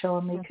what he's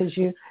showing me, because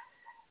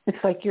it's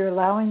like you're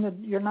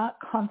you're not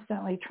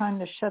constantly trying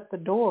to shut the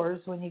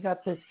doors when you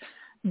got this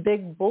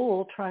big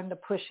bull trying to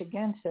push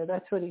against it.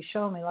 That's what he's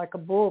showing me, like a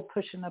bull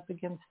pushing up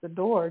against the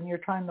door, and you're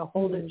trying to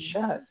hold it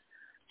shut.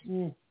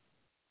 So,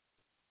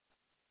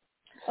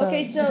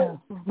 okay,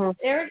 so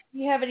Eric, do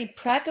you have any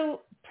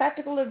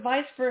practical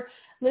advice for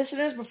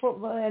listeners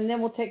before, and then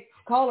we'll take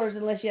callers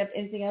unless you have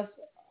anything else,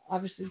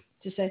 obviously,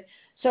 to say.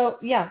 So,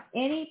 yeah,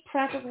 any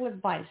practical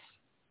advice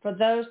for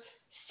those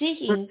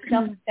seeking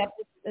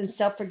self-acceptance and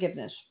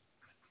self-forgiveness?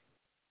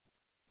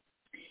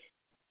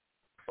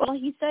 Well,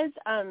 he says,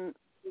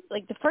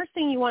 like, the first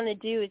thing you want to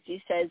do is,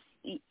 he says,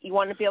 you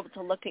want to be able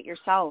to look at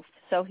yourself.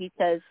 So he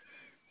says,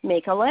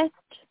 make a list,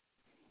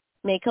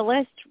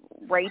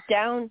 write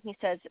down, he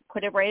says,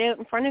 put it right out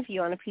in front of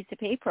you on a piece of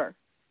paper.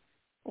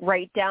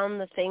 Write down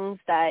the things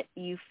that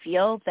you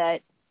feel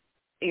that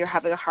you're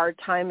having a hard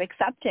time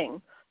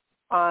accepting.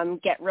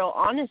 Get real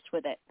honest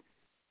with it.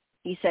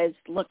 He says,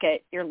 look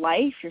at your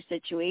life, your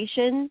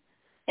situation,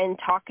 and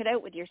talk it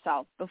out with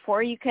yourself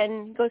before you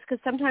can go, because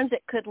sometimes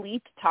it could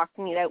lead to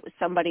talking it out with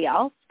somebody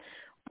else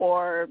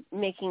or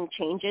making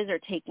changes or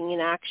taking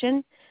an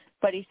action.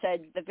 But he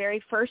said the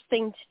very first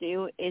thing to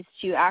do is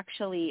to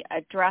actually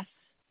address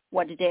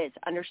what it is,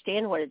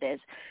 understand what it is.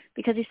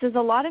 Because he says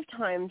a lot of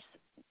times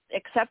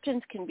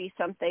acceptance can be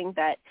something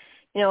that,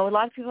 you know, a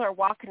lot of people are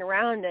walking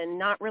around and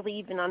not really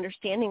even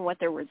understanding what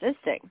they're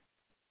resisting.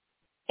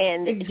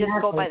 And just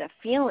go by the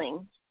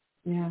feeling.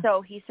 Yeah.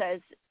 So he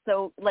says,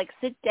 so like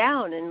sit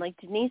down, and like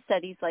Denise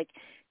said, he's like,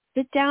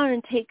 sit down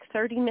and take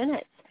 30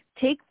 minutes.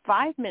 Take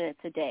 5 minutes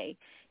a day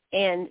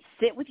and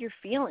sit with your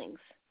feelings.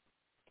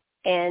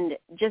 And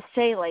just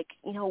say, like,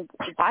 you know,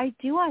 why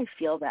do I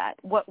feel that?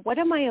 What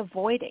am I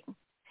avoiding?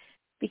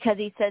 Because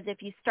he says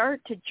if you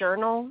start to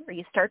journal or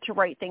you start to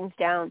write things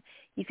down,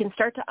 you can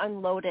start to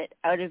unload it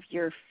out of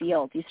your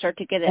field. You start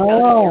to get it out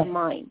of your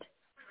mind.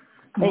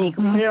 Then you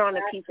can put it on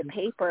a piece of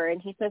paper,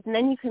 and he says, and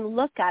then you can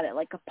look at it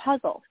like a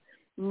puzzle,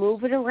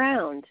 move it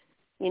around,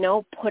 you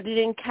know, put it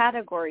in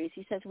categories.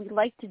 He says we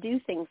like to do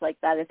things like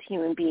that as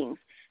human beings.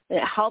 And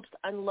it helps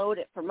unload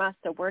it from us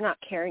so we're not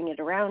carrying it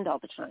around all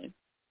the time.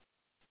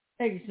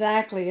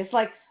 Exactly. It's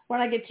like when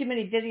I get too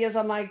many videos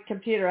on my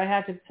computer, I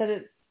have to put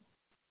it,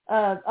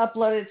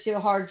 upload it to a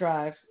hard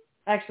drive.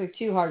 Actually,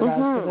 2 hard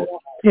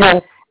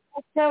drives.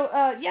 So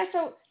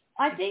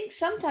I think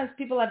sometimes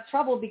people have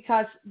trouble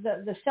because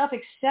the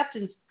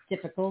self-acceptance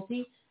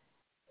difficulty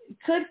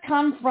could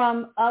come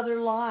from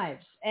other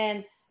lives.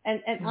 And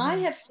I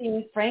have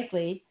seen,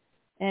 frankly,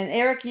 and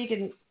Eric, you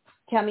can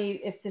tell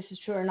me if this is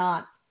true or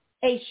not,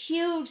 a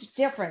huge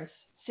difference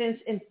since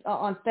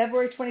on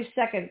February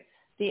 22nd,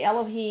 the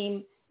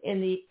Elohim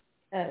in the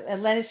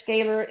Atlantic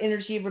Scalar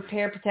Energy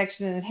Repair,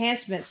 Protection, and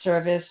Enhancement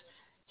Service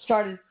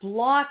started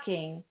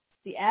blocking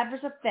the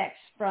adverse effects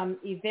from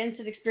events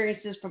and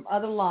experiences from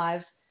other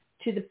lives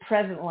to the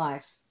present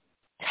life,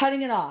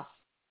 cutting it off.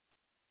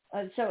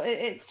 So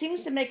it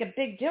seems to make a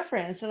big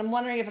difference, and I'm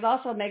wondering if it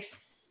also makes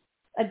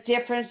a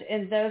difference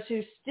in those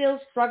who still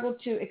struggle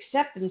to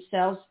accept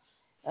themselves,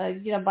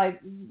 by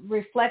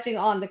reflecting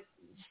on the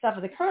stuff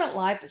of the current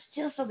life, but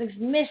still something's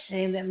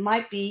missing that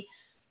might be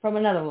from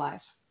another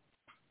life.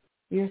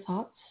 Your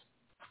thoughts?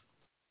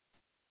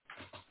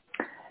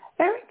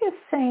 Eric is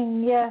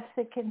saying yes,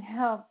 it can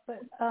help,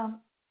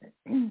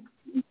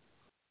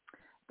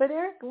 but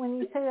Eric, when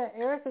you say that,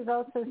 Eric is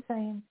also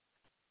saying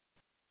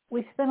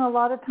we spend a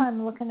lot of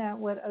time looking at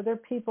what other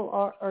people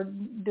are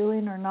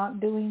doing or not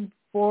doing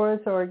for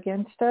us or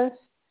against us.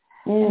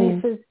 And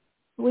he says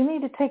we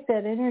need to take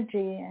that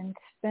energy and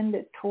spend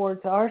it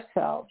towards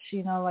ourselves,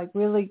 like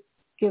really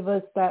give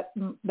us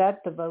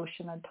that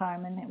devotion of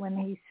time. And when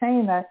he's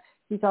saying that,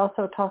 he's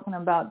also talking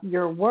about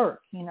your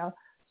work,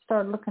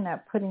 start looking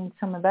at putting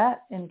some of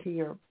that into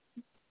your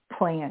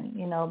plan,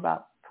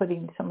 about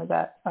putting some of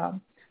that,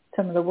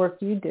 some of the work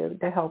you do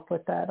to help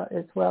with that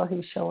as well.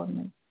 He's showing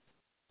me.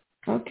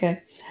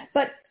 Okay.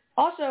 But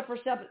also for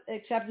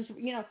self-acceptance,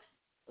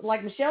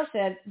 like Michelle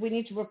said, we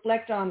need to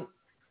reflect on,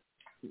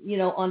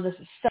 on the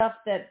stuff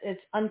that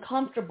it's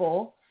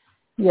uncomfortable.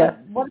 Yes.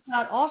 But what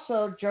about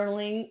also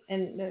journaling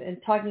and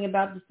talking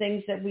about the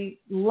things that we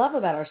love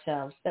about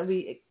ourselves, that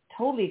we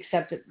totally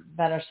accept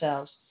about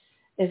ourselves?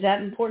 Is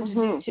that important to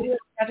do too, a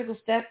practical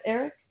step,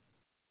 Eric?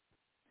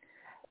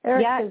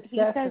 Eric Yeah, says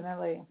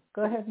definitely.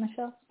 Go ahead,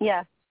 Michelle.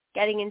 Yeah,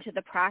 getting into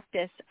the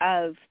practice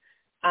of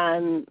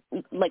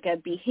like a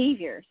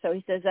behavior. So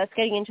he says that's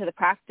getting into the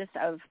practice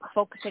of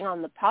focusing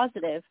on the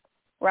positive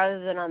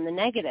rather than on the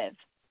negative.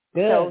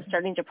 Good. So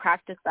starting to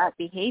practice that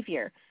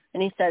behavior.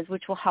 And he says,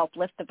 which will help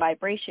lift the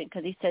vibration,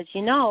 because he says,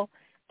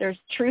 there's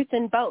truth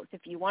in both.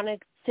 If you want to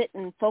sit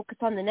and focus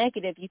on the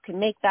negative, you can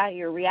make that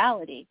your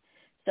reality.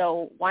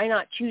 So why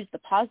not choose the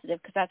positive,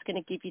 because that's going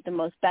to give you the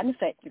most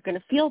benefit. You're going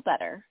to feel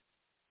better.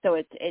 So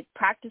it's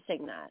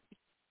practicing that.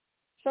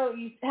 So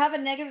you have a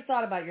negative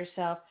thought about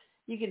yourself.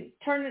 You can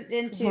turn it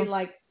into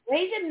like,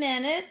 wait a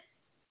minute,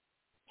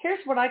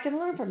 here's what I can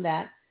learn from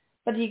that.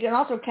 But you can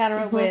also counter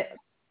it with,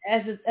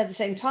 at the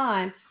same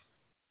time,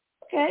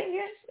 okay,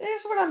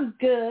 here's what I'm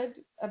good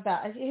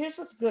about. Here's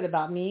what's good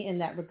about me in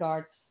that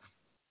regard.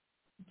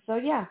 So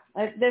yeah,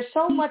 there's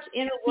so much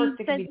inner work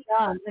that can be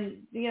done, and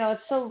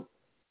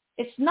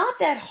it's not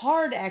that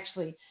hard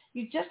actually.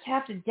 You just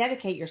have to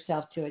dedicate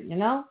yourself to it.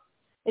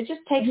 It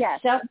just takes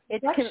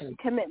self-reflection. It's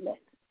commitment.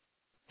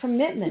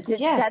 Commitment. It's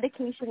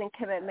dedication and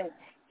commitment.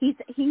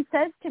 He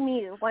says to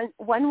me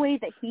one way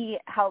that he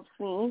helps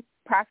me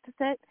practice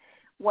it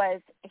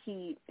was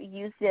he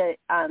used the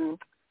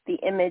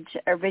image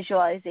or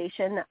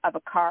visualization of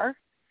a car.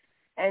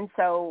 And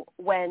so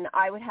when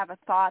I would have a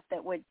thought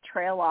that would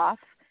trail off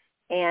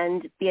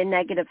and be a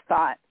negative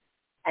thought,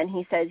 and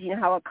he says,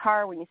 how a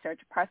car, when you start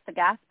to press the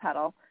gas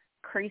pedal,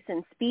 increase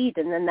in speed,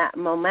 and then that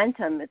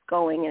momentum is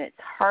going, and it's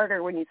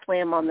harder when you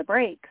slam on the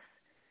brakes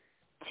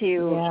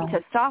to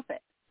stop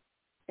it.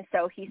 And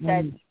so he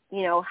said,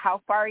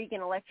 how far are you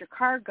going to let your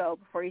car go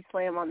before you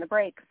slam on the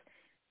brakes?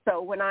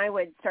 So when I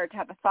would start to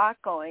have a thought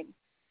going,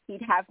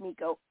 he'd have me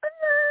go,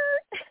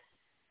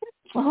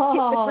 hit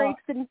the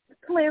brakes and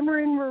clamor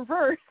in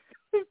reverse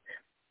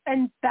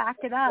and back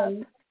it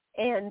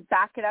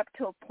up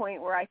to a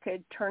point where I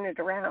could turn it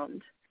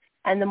around.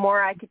 And the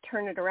more I could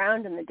turn it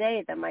around in the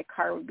day, then my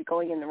car would be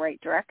going in the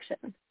right direction.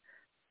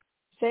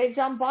 Saves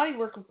on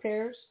bodywork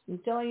repairs. I'm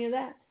telling you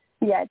that.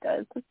 Yeah, it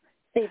does.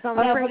 Saves on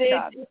the brake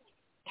job. It's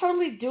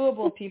totally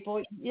doable,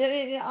 people.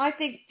 I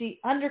think the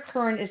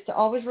undercurrent is to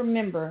always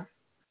remember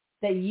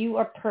that you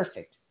are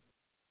perfect,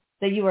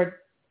 that you are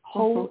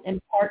whole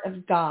and part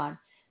of God,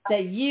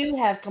 that you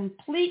have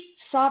complete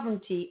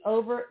sovereignty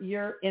over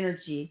your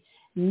energy.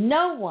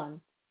 No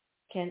one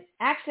can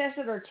access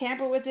it or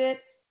tamper with it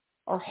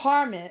or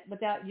harm it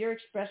without your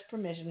express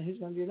permission. And who's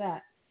going to do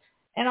that?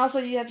 And also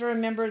you have to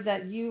remember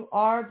that you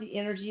are the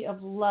energy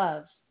of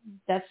love.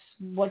 That's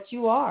what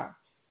you are.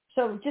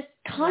 So just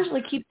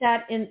constantly keep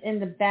that in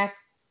the back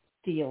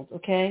field,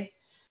 okay?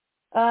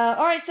 All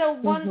right, so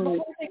before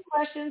we take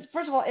questions,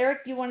 first of all,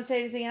 Eric, do you want to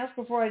say anything else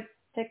before I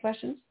take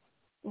questions?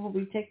 Before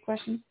we take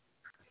questions?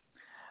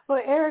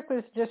 Well, Eric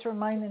was just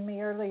reminding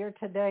me earlier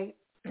today,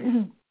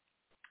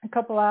 a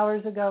couple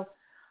hours ago,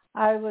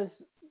 I was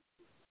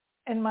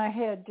in my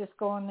head just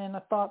going in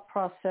a thought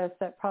process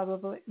that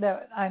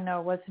I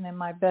know wasn't in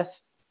my best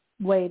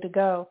way to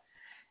go.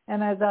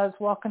 And as I was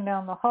walking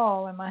down the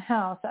hall in my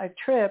house, I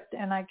tripped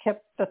and I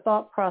kept the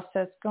thought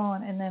process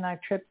going, and then I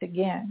tripped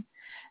again.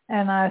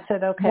 And I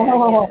said, okay,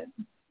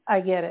 I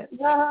get it.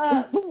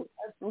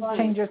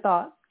 Change your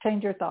thought.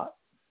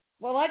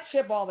 Well, I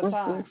trip all the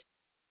time.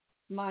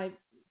 My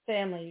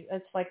family,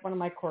 it's like one of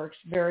my quirks.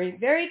 Very,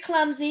 very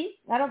clumsy.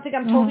 I don't think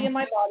I'm totally in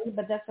my body,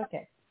 but that's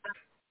okay.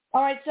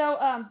 All right, so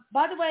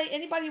by the way,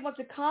 anybody who wants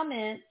to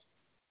comment,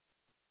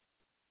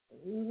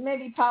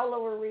 maybe Paula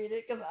will read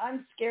it because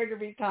I'm scared to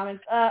read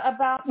comments,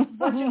 about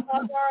what your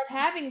thoughts are of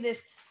having this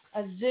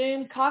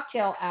Zoom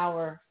cocktail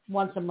hour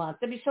once a month.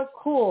 That'd be so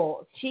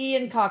cool. Tea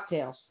and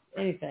cocktails,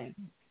 anything.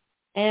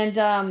 And,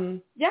 I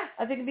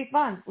think it'd be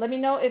fun. Let me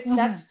know if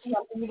that's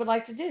something you would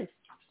like to do.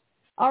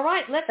 All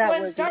right, let's go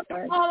ahead and start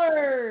the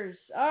callers.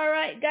 All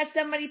right, got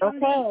somebody from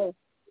the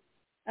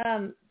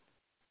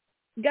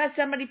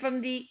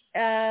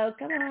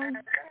come on.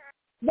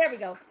 There we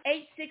go.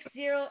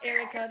 860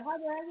 area code. Hi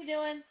there, how you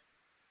doing?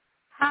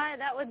 Hi,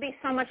 that would be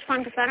so much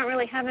fun because I don't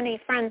really have any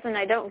friends and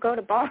I don't go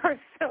to bars,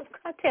 so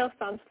cocktail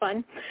sounds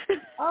fun.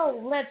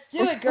 Oh, let's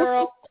do it,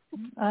 girl.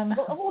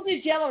 We'll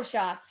do Jello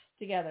shots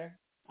together.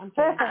 I'm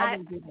kidding.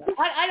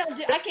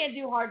 I can't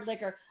do hard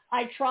liquor.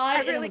 I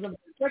tried, and it was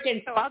a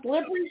freaking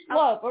slippery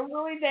slope. I'm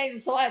really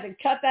dangerous, so I had to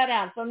cut that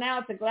out. So now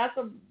it's a glass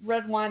of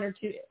red wine or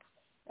two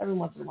every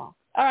once in a while.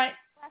 All right.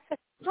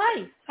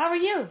 Hi, how are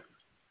you?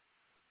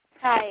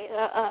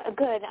 Hi,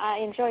 good. I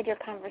enjoyed your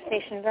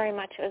conversation very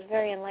much. It was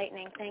very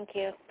enlightening. Thank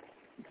you.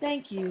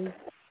 Thank you.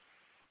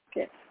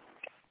 Good.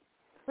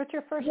 What's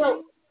your first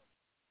name?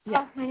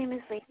 Yeah. Oh, my name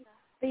is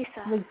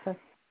Lisa. Lisa.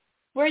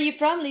 Where are you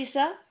from,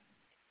 Lisa?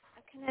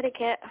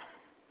 Connecticut.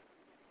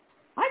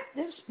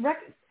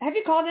 Have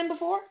you called in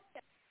before?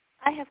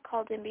 I have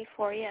called in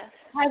before, yes.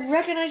 I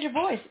recognize your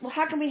voice. Well,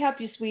 how can we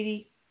help you,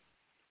 sweetie?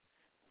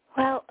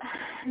 Well,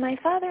 my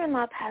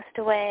father-in-law passed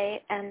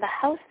away, and the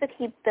house that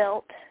he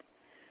built,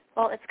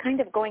 well, it's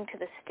kind of going to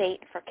the state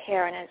for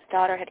care, and his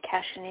daughter had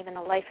cashed in even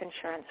the life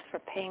insurance for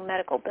paying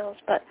medical bills,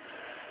 but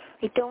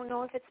I don't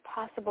know if it's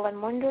possible.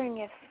 I'm wondering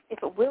if it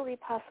will be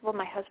possible.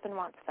 My husband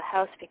wants the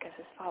house because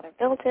his father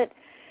built it.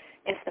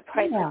 If the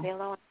price would be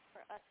low enough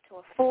for us to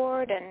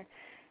afford, and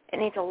it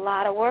needs a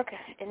lot of work.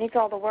 It needs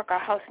all the work our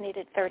house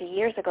needed 30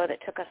 years ago that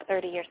took us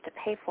 30 years to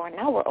pay for, and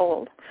now we're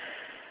old.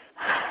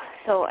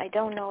 So I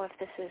don't know if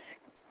this is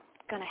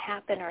going to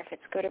happen or if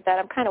it's good or bad.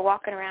 I'm kind of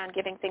walking around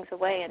giving things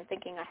away and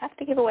thinking I have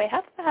to give away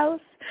half the house.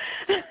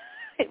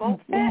 It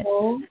won't fit.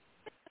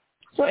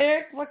 So,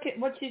 Eric, what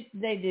should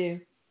they do?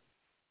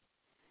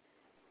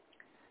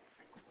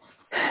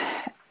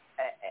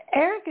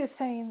 Eric is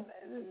saying,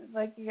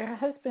 like, your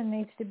husband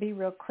needs to be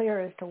real clear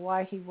as to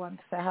why he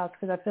wants the house,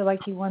 because I feel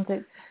like he wants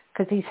it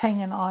because he's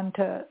hanging on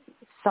to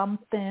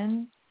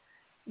something,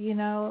 you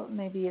know,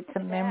 maybe it's a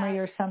memory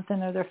or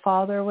something of their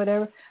father or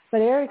whatever.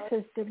 But Eric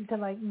says to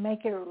like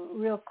make it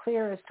real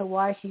clear as to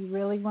why he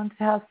really wants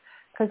the house,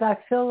 because I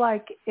feel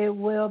like it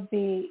will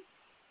be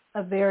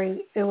a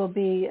very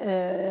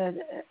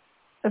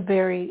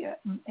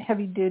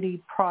heavy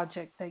duty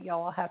project that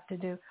y'all will have to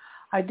do.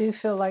 I do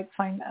feel like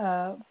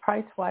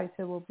price-wise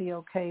it will be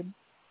okay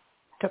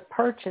to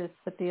purchase,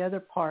 but the other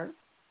part,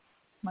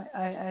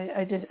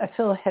 I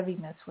feel a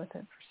heaviness with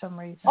it for some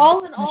reason.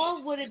 All in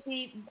all, would it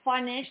be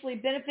financially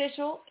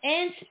beneficial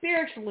and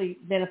spiritually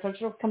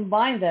beneficial?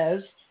 Combine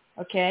those,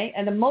 okay,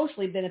 and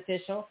emotionally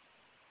beneficial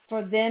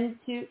for them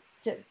to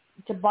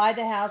buy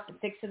the house, to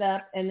fix it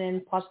up, and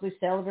then possibly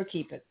sell it or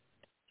keep it.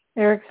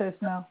 Eric says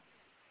no.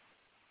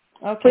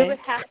 We Okay. would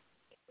have.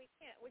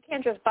 We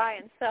can't just buy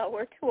and sell.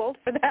 We're too old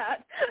for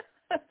that.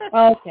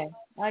 Okay,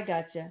 I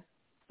gotcha.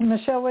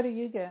 Michelle, what do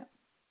you get?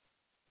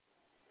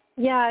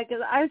 Yeah,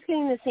 because I was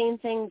getting the same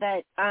thing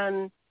that,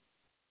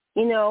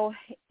 you know,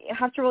 you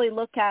have to really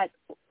look at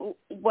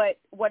what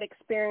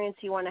experience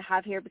you want to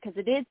have here, because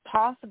it is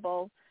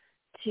possible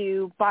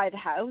to buy the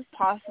house,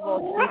 possible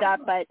to do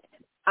that, but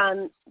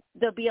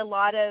there'll be a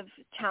lot of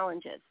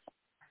challenges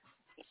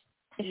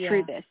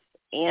through this.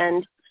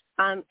 And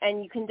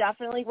you can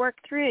definitely work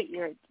through it.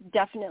 You're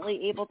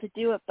definitely able to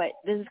do it, but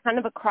this is kind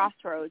of a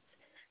crossroads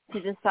to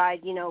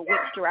decide, you know, which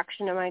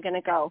direction am I going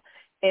to go.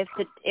 If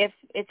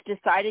it's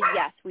decided,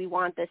 yes, we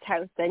want this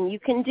house, then you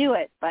can do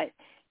it, but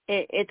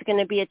it's going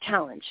to be a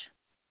challenge.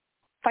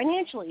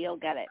 Financially, you'll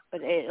get it,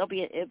 but it'll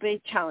be a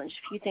challenge,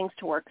 a few things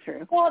to work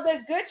through. Well,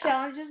 there's good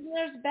challenges and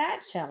there's bad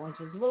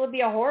challenges. Will it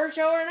be a horror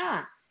show or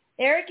not?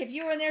 Eric, if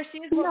you were in their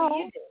shoes, what would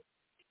you do?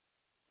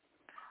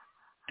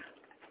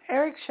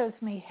 Eric shows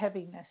me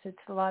heaviness. It's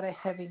a lot of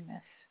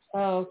heaviness.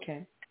 Oh,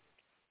 okay.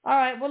 All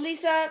right. Well,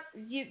 Lisa,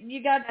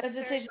 you got a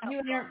decision.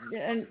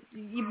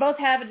 You both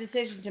have a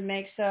decision to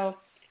make. So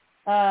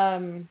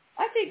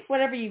I think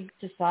whatever you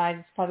decide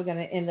is probably going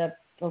to end up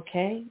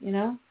okay, you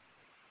know?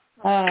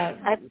 I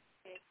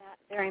appreciate that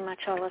very much,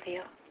 all of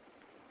you.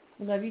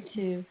 Love you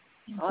too.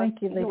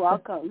 Thank you, Lisa. You're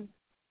welcome.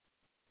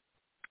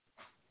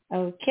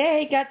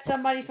 Okay. Got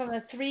somebody from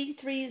a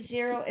 330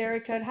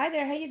 area code. Hi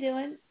there. How you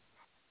doing?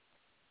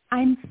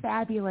 I'm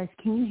fabulous.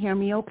 Can you hear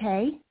me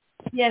okay?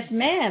 Yes,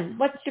 ma'am.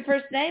 What's your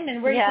first name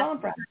and where are you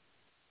calling from?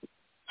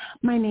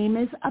 My name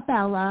is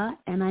Abella,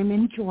 and I'm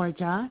in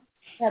Georgia.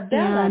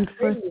 Abella.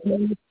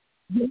 And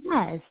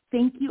yes,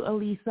 thank you,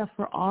 Elisa,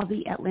 for all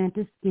the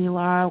Atlantis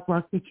Scalar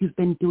work that you've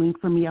been doing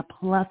for me, a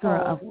plethora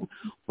of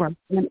work,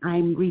 and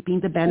I'm reaping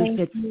the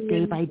benefits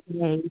day by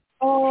day.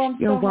 Oh, I'm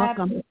You're so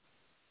welcome.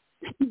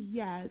 Happy.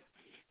 Yes.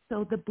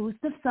 So the boost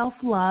of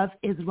self-love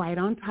is right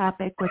on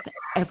topic with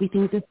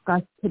everything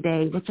discussed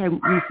today, which I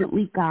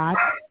recently got,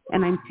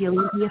 and I'm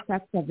feeling the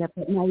effects of it.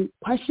 But my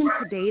question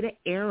today to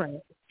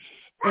Eric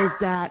is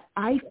that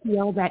I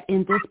feel that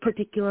in this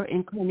particular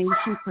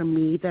incarnation for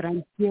me, that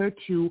I'm here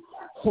to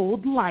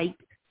hold light,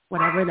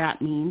 whatever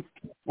that means,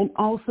 and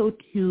also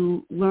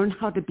to learn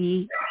how to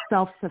be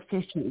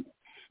self-sufficient.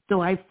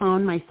 So I've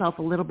found myself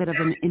a little bit of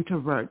an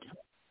introvert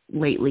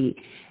lately.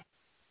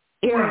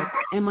 Eric,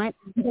 am I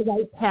on the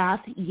right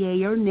path,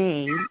 yay or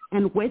nay?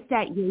 And with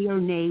that yay or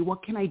nay,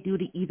 what can I do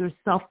to either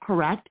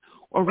self-correct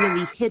or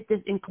really hit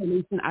this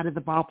inclination out of the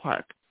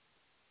ballpark?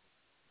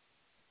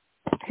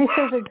 He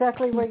says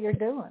exactly what you're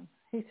doing.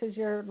 He says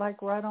you're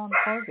like right on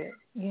target,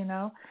 you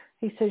know.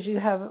 He says you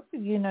have,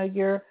 you know,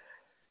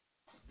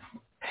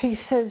 he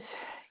says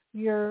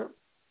you're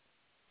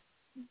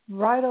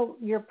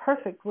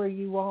perfect where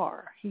you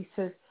are. He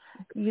says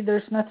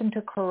there's nothing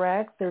to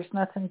correct. There's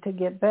nothing to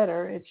get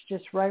better. It's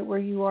just right where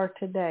you are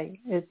today.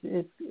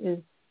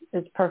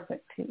 It's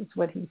perfect. Is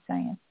what he's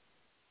saying.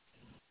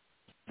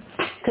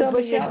 Because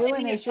what you're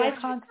doing is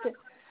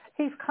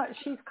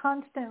she's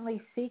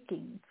constantly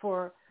seeking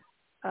for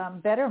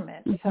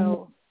betterment. Mm-hmm.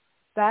 So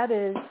that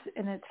is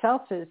in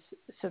itself is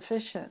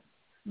sufficient.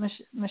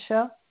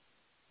 Michelle?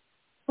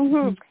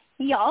 Mm-hmm.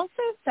 he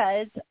also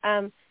says,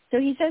 so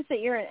he says that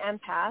you're an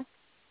empath,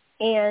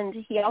 and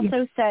he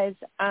also says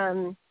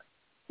that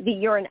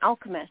you're an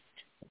alchemist.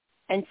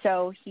 And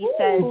so he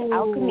says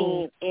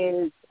alchemy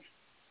is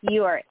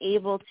you are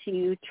able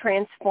to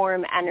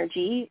transform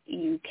energy.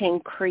 You can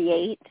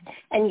create.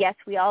 And yes,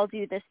 we all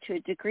do this to a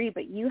degree,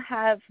 but you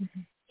have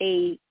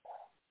a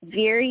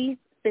very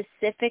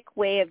specific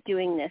way of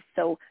doing this.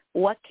 So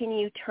what can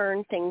you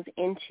turn things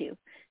into?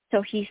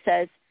 So he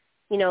says,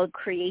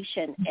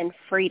 creation and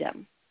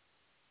freedom.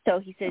 So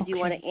he says, you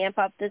want to amp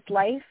up this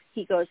life?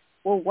 He goes,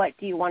 well, what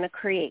do you want to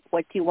create?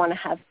 What do you want to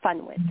have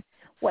fun with?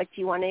 What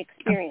do you want to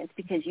experience?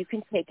 Because you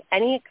can take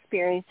any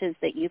experiences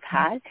that you've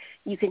had,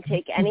 you can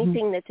take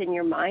anything that's in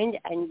your mind,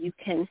 and you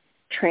can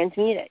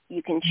transmute it.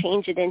 You can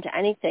change it into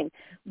anything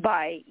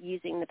by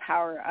using the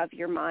power of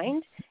your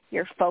mind,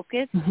 your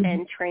focus,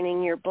 and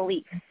training your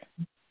beliefs.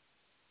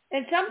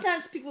 And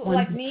sometimes people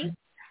like me,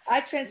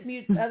 I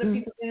transmute other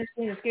people's energy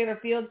in the scalar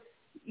field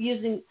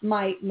using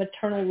my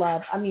maternal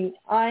love. I mean,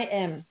 I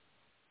am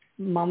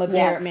Mama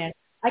Bear, man.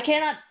 I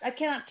cannot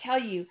tell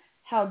you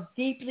how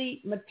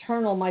deeply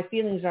maternal my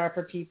feelings are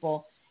for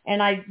people.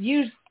 And I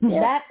use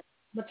that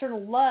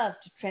maternal love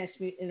to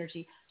transmute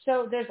energy.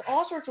 So there's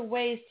all sorts of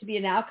ways to be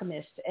an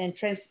alchemist and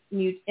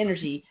transmute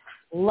energy.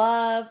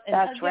 Love,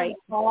 and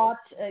thought,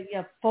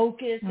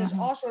 focus. There's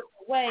all sorts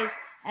of ways.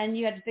 And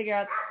you have to figure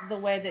out the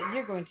way that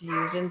you're going to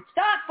use. And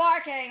stop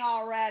barking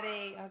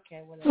already.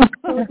 Okay, whatever.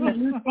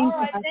 All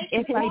right,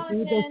 if I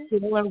do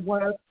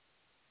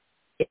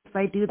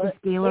the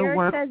scalar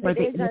work says for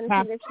it is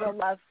unconditional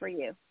love for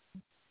you.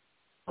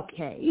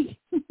 Okay.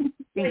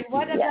 Wait,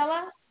 what,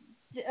 Adela?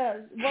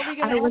 What were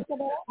you going to ask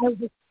about?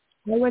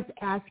 I was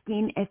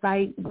asking if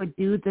I would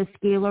do the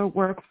scalar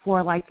work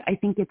for, I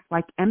think it's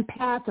like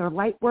empath or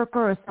light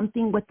worker or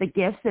something with the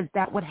gifts, if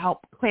that would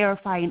help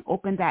clarify and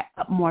open that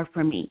up more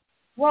for me.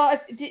 Well,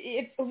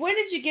 when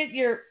did you get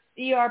your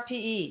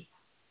ERPE?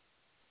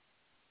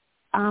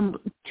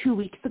 2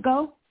 weeks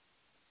ago.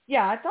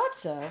 Yeah, I thought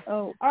so.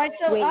 Oh, all right.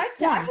 So I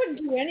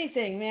wouldn't do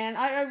anything, man.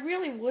 I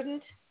really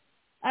wouldn't.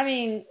 I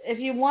mean, if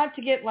you want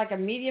to get like a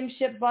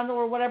mediumship bundle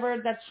or whatever,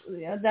 that's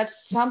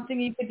something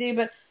you could do.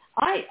 But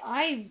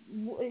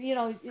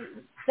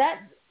that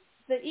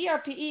the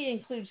ERPE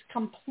includes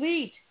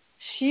complete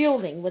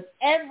shielding with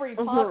every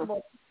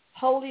possible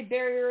holy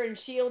barrier and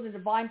shield and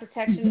divine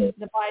protection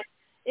device.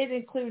 It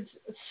includes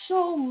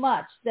so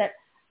much that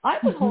I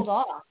would hold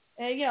off.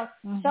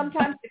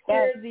 Sometimes to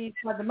clear the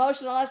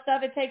emotional all that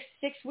stuff, it takes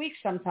 6 weeks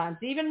sometimes,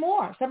 even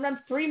more, sometimes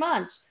 3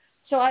 months.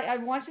 So I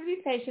want you to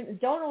be patient and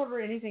don't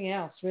order anything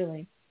else,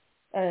 really.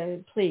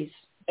 Please.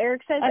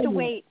 Eric says to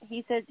wait.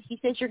 He says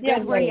you're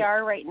good where you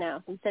are right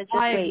now. He says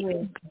just wait.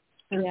 Agree.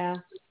 Yeah.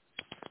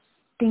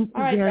 Thank you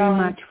very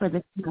much for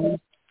the time.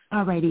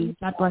 All righty.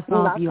 God bless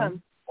all of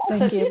you.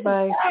 Thank you.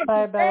 Bye.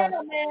 Bye,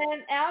 Bella.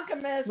 Man,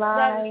 alchemist.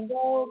 Bye. That is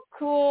so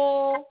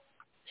cool.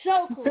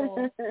 So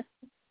cool.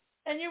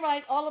 And you're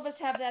right. All of us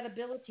have that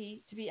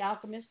ability to be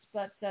alchemists,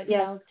 but to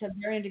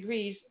varying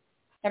degrees.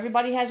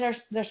 Everybody has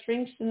their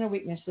strengths and their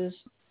weaknesses.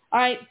 All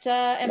right,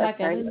 and my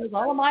family knows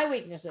all of my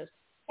weaknesses.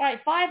 All right,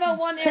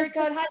 501 area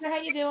code. Hi there, how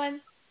you doing?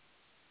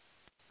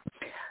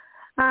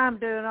 I'm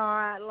doing all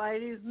right,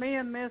 ladies. Me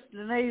and Miss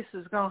Denise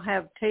is going to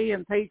have tea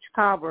and peach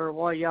cobbler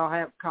while y'all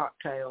have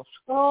cocktails.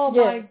 Oh,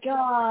 my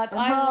God.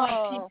 I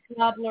want peach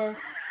cobbler.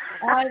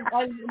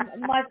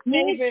 My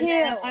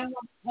favorite.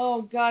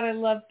 Oh, God, I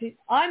love peach.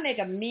 I make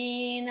a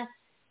mean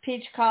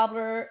peach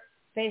cobbler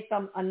based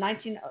on a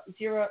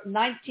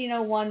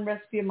 1901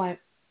 recipe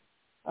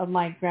of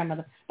my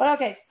grandmother. But,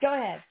 okay, go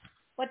ahead.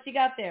 What you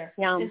got there?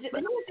 Who is this?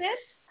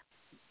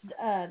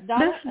 Donna?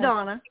 This is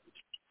Donna.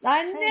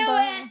 I knew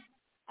it.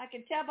 I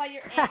can tell by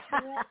your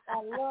accent.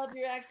 I love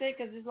your accent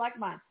because it's like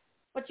mine.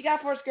 What you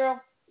got for us, girl?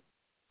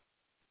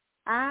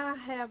 I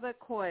have a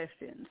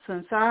question.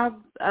 Since I've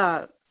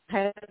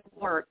had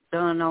work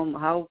done on the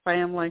whole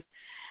family,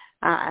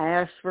 I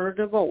asked for a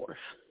divorce.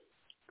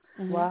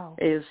 Wow.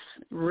 Is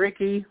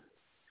Ricky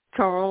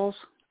Charles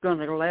going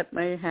to let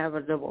me have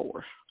a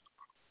divorce?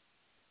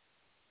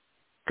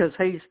 Because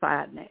he's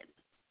fighting it.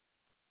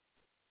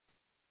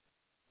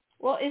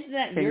 Well, isn't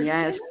that your Can you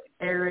ask decision?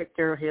 Eric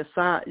or his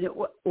side?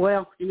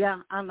 Well,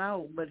 yeah, I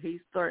know, but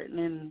he's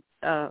threatening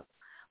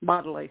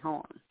bodily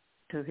harm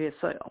to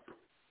himself.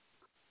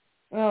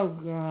 Oh,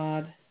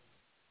 God.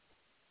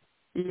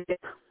 Yeah.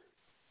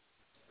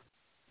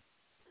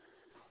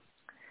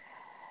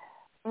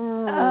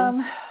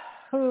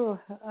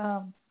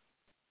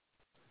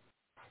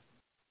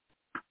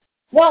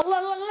 Well,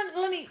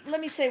 let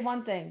me say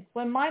one thing.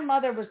 When my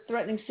mother was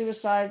threatening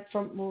suicide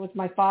with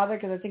my father,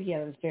 because I think he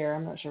had an affair,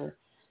 I'm not sure.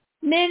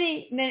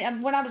 Many,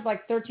 when I was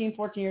like 13,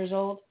 14 years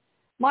old,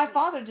 my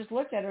father just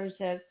looked at her and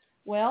said,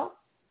 well,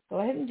 go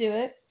ahead and do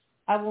it.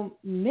 I will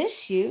miss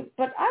you,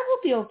 but I will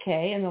be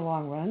okay in the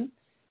long run.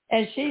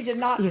 And she did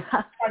not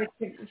try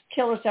to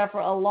kill herself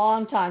for a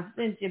long time.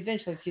 Then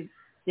eventually she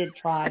did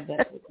try,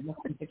 but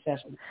wasn't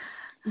successful.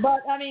 But,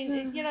 I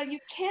mean, you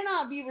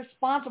cannot be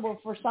responsible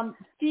for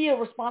feel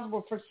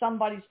responsible for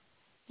somebody's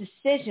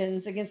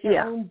decisions against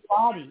their own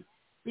body.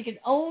 You can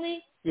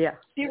only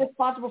be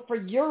responsible for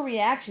your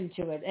reaction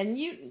to it. And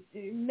you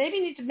maybe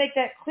need to make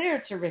that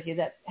clear to Ricky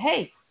that,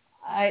 hey,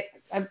 I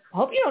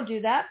hope you don't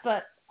do that,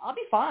 but I'll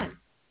be fine.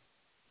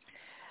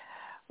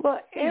 Well,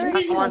 Eric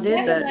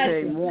did that to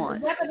him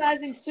once.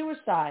 Weaponizing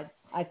suicide,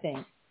 I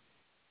think.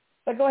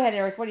 But go ahead,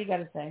 Eric. What do you got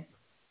to say?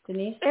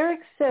 Denise? Eric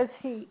says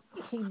he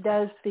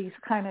does these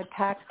kind of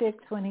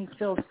tactics when he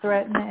feels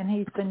threatened, and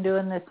he's been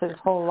doing this his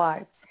whole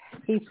life.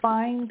 He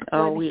finds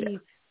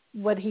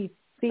what he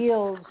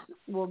feels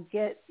will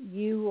get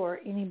you or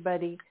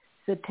anybody's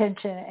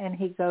attention, and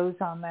he goes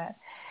on that.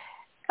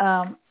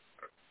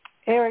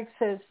 Eric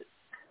says,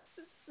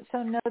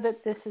 so know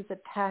that this is a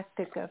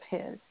tactic of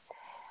his.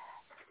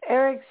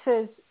 Eric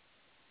says,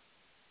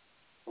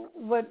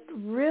 what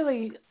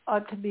really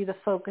ought to be the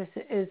focus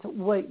is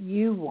what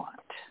you want,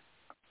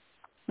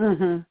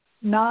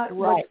 not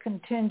what's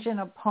contingent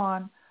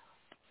upon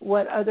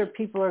what other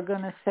people are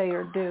going to say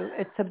or do.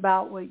 It's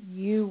about what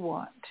you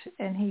want.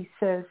 And he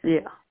says,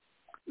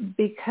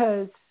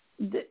 because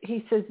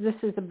he says this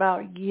is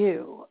about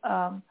you.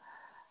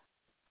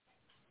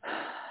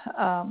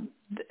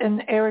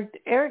 And Eric,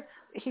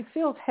 he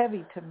feels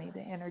heavy to me.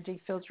 The energy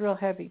feels real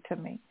heavy to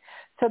me.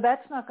 So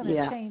that's not going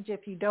to change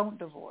if you don't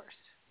divorce.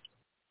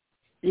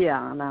 Yeah,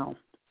 I know.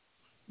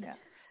 Yeah.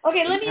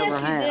 Okay, let me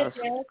ask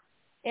you this,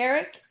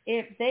 Eric.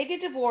 If they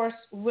get divorced,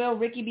 will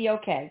Ricky be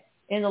okay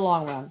in the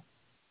long run?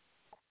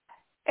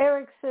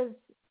 Eric says,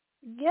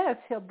 yes,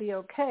 he'll be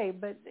okay,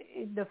 but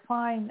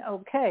define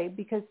okay,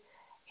 because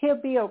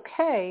he'll be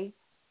okay,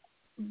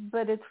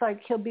 but it's like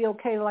he'll be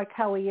okay like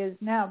how he is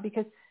now,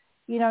 because,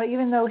 you know,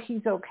 even though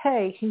he's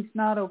okay, he's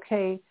not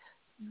okay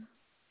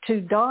to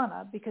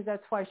Donna, because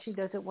that's why she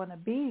doesn't want to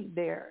be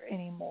there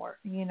anymore,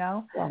 you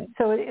know? Right.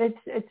 So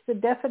it's the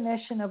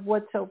definition of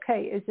what's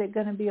okay. Is it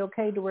going to be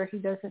okay to where he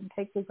doesn't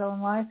take his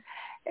own life?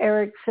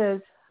 Eric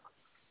says,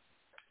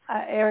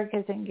 Eric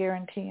isn't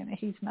guaranteeing it.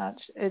 He's not.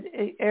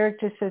 Eric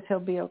just says he'll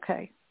be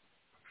okay.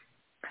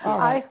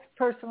 Right. I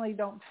personally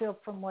don't feel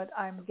from what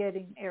I'm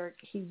getting, Eric,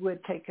 he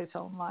would take his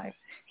own life.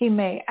 He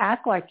may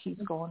act like he's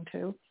going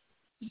to.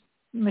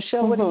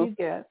 Michelle, what do you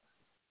get?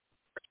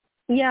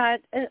 Yeah,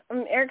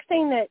 Eric's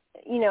saying that,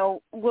 you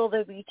know, will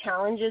there be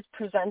challenges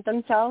present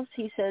themselves?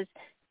 He says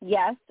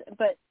yes,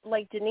 but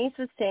like Denise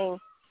was saying,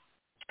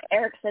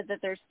 Eric said that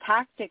there's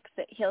tactics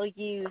that he'll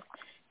use,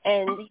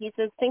 and he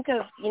says think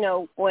of, you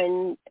know,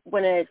 when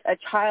a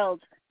child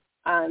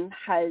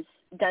has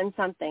done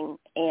something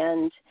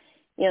and,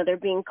 you know, they're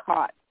being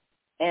caught,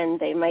 and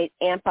they might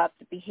amp up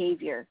the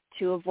behavior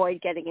to avoid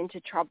getting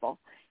into trouble.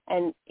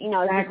 And, you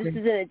know, this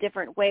is in a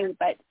different way,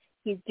 but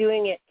he's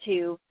doing it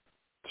to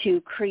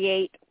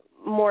create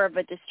more of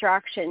a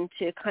distraction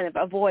to kind of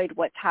avoid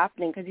what's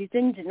happening, because he's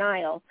in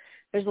denial.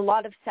 There's a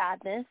lot of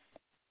sadness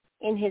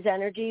in his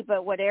energy,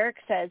 but what Eric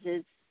says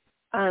is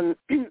a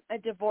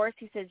divorce,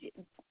 he says,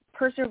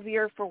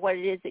 persevere for what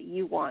it is that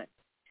you want.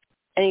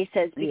 And he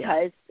says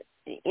because,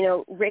 you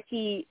know,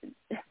 Ricky,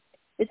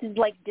 this is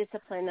like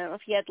discipline. I don't know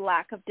if he had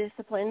lack of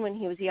discipline when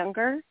he was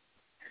younger,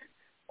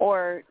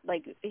 or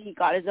like he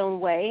got his own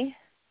way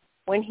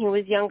when he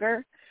was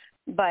younger.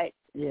 But,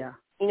 you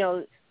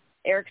know,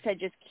 Eric said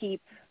just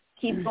keep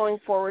going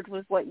forward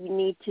with what you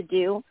need to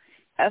do.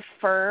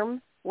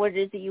 Affirm what it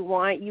is that you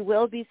want. You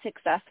will be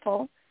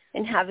successful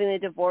in having a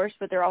divorce,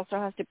 but there also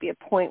has to be a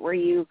point where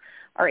you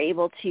are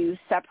able to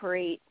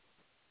separate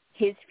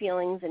his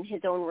feelings and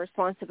his own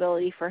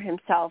responsibility for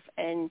himself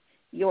and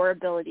your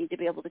ability to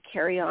be able to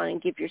carry on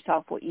and give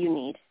yourself what you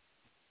need.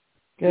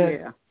 Good.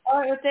 Yeah. All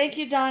right. Well, thank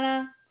you,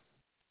 Donna.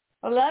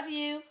 I love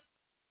you.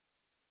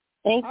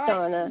 Thanks,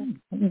 Donna.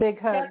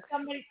 Big hug.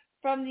 Somebody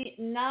from the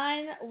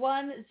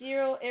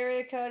 910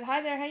 area code.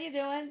 Hi there. How you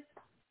doing?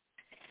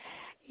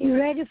 You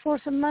ready for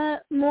some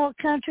more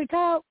country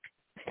talk?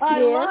 I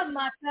love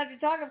my country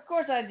talk. Of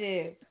course I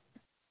do.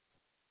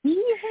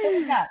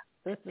 Yeah.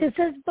 This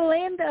is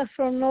Belinda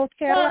from North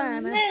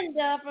Carolina.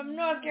 Belinda from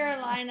North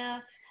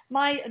Carolina.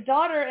 My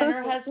daughter and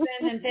her husband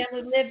and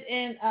family lived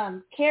in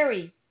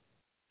Cary.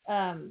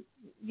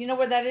 You know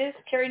where that is?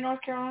 Cary,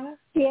 North Carolina?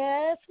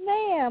 Yes,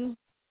 ma'am.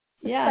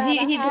 Yeah,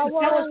 he did a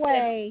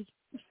fellowship.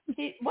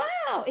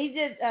 He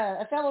did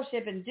a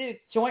fellowship in Duke,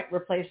 joint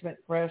replacement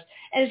growth.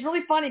 And it's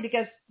really funny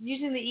because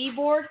using the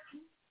e-board,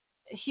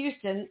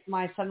 Houston,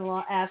 my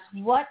son-in-law, asked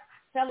what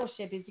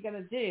fellowship is he going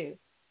to do?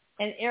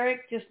 And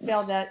Eric just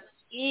spelled that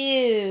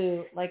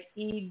ew, like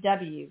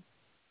E-W.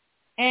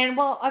 And,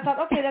 well, I thought,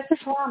 okay,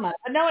 that's trauma.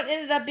 But no, it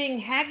ended up being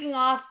hacking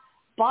off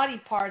body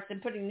parts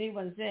and putting new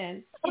ones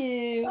in.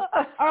 Ew.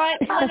 All right,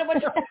 Linda,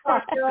 what's your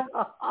thought, girl?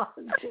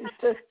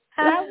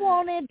 I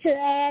wanted to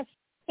ask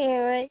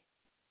Eric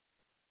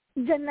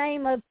the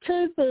name of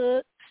 2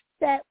 books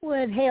that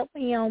would help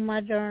me on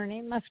my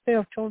journey, my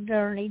spiritual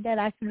journey, that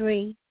I could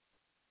read.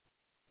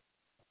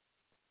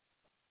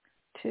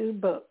 2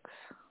 books.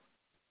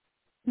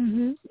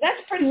 Mm-hmm.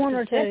 That's pretty 1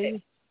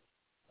 specific.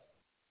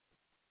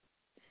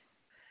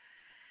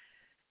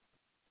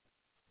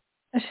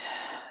 or 2.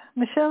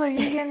 Michelle, are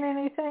you getting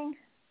anything?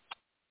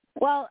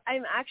 Well,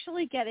 I'm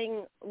actually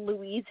getting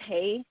Louise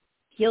Hay,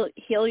 Heal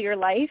Your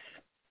Life.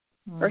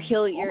 or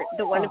heal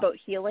the one about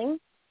healing.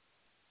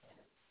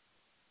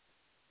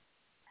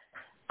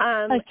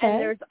 And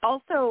there's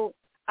also,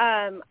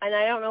 and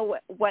I don't know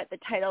what the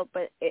title,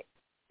 but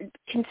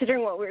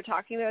considering what we were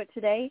talking about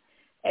today,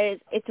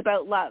 it's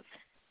about love,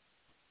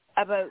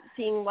 about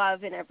seeing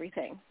love in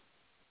everything.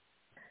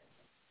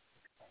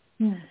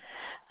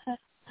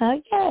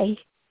 Okay.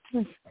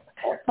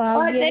 I'll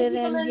right, get it you,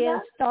 and Belinda.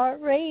 just start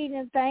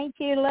reading. Thank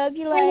you. Love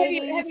you,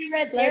 ladies. Have you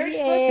read Love Eric's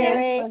you, book?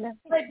 Eric.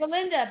 Wait,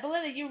 Belinda,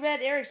 you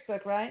read Eric's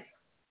book, right?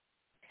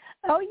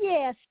 Oh,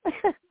 yes. Both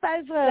of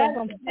That's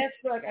them. the best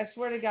book, I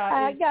swear to God.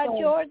 I It's got so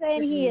yours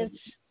and good. his.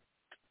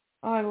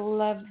 Oh, I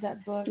love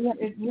that book. Yep.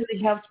 It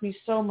really helps me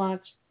so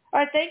much.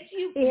 All right, thank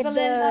you, It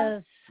Belinda.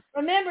 does.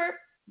 Remember,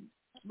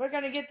 we're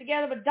going to get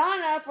together with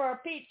Donna for a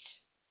peach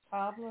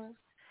cobbler.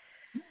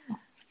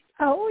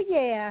 Oh,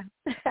 yeah.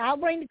 I'll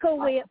bring the Cool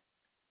Whip.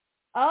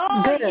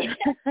 Oh, Good.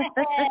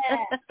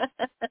 yeah.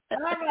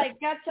 All right,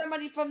 got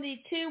somebody from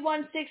the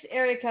 216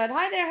 area code.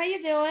 Hi there, how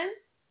you doing?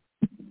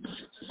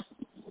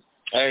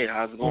 Hey,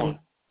 how's it going?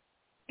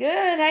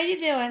 Good, how you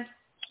doing?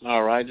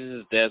 All right, this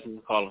is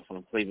Desmond calling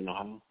from Cleveland,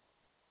 Ohio.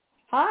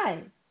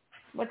 Hi.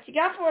 What you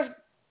got for us,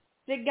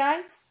 big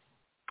guy?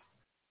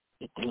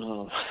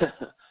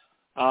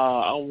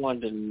 I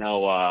wanted to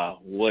know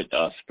what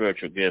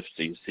spiritual gifts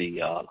do you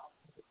see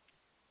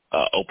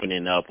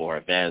opening up or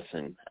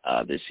advancing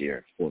this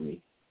year for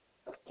me?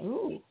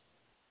 Ooh.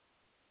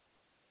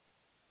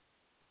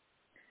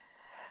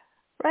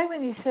 Right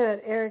when you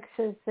said, Eric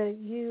says that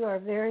you are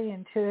very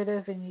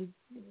intuitive, and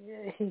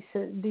he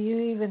said, do you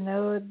even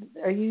know,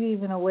 are you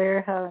even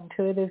aware how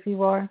intuitive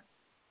you are?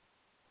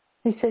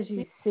 He says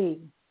you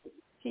see.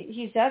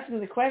 He's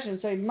asking the question,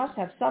 so he must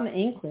have some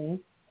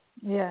inkling.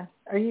 Yeah.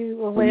 Are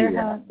you aware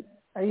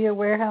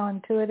how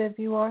intuitive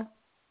you are?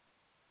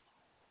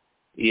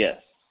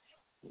 Yes.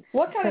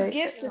 What kind of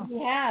gifts does he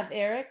have,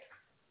 Eric?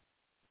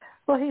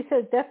 Well, he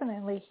said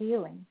definitely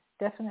healing.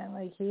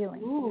 Definitely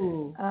healing.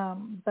 Ooh.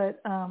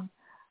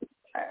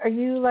 Are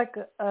you like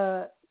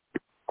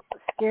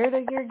scared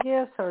of your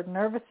gifts or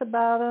nervous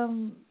about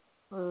them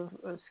or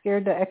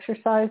scared to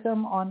exercise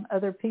them on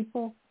other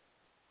people?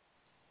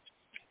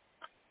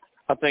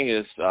 I think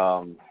it's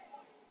I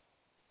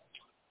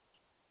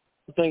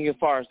think as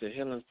far as the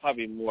healing, it's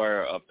probably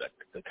more of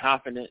the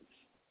confidence.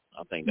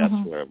 I think that's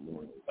where it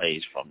more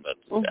lays from the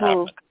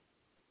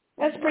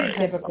That's pretty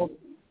typical.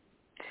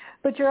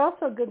 But you're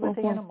also good with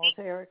animals,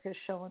 Eric is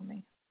showing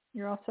me.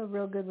 You're also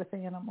real good with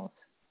animals.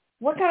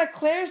 What kind of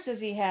clairs does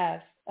he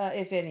have,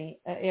 if any,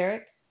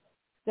 Eric,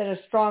 that are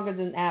stronger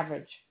than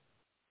average?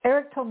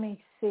 Eric told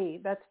me see.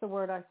 That's the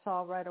word I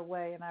saw right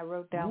away, and I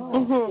wrote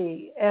down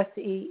see.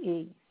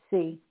 S-E-E,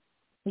 see.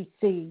 He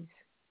sees.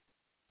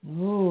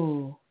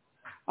 Ooh.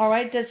 All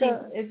right. Does he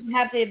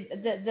have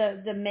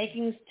the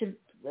makings to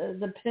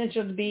the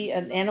potential to be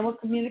an animal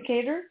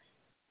communicator?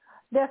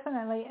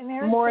 Definitely. And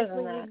Eric More says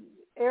than that.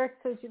 Eric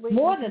says what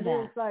More you can than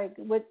do that. is like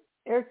what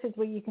Eric says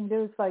what you can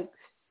do is like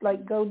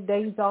go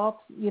days off,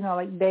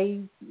 like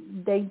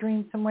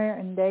daydream somewhere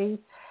and days,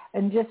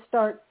 and just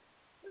start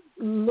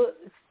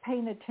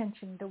paying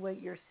attention to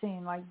what you're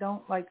seeing. Like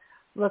don't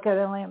look at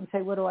a lamp and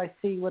say, what do I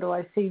see? What do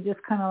I see?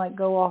 Just kind of like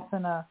go off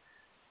in a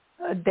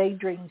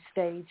daydream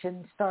stage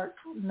and start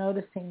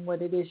noticing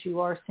what it is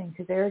you are seeing,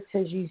 because Eric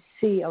says you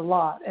see a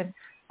lot, and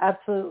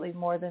absolutely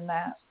more than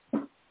that.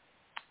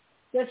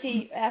 Does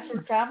he ask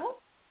for travel?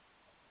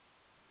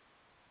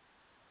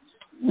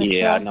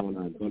 Yeah, I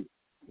know.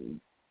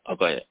 Oh,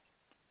 go ahead.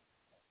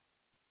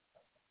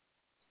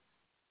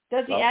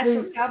 Does he ask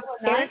for travel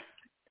at night?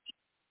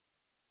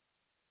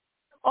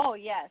 Oh,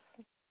 yes.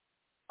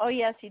 Oh,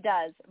 yes, he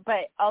does.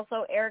 But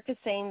also Eric is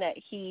saying that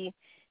he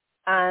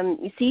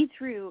you see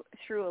through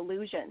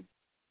illusion.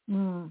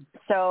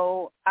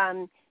 So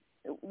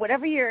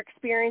whatever you're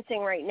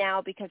experiencing right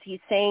now, because he's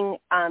saying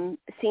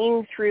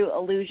seeing through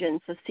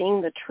illusion, so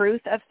seeing the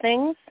truth of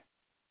things.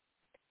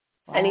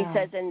 Wow. And he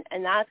says,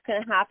 and that's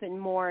going to happen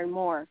more and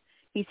more.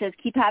 He says,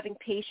 keep having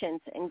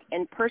patience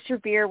and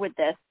persevere with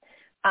this,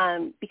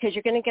 because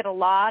you're going to get a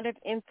lot of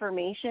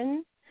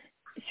information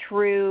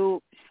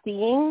through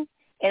seeing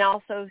and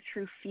also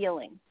through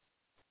feeling.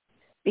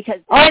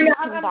 Because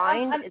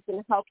combined is going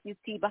to help you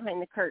see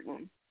behind the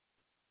curtain.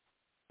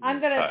 I'm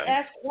going to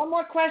ask one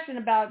more question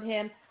about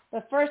him,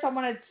 but first I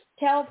want to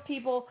tell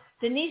people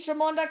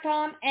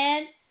DeniseRamon.com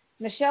and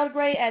Michelle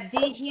Gray at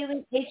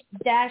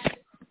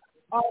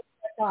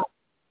thehealing-r.com.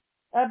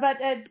 But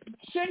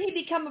should he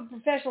become a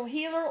professional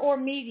healer or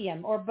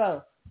medium or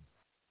both?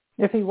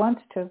 If he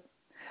wants to.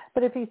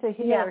 But if he's a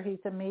healer,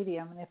 he's a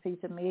medium. And if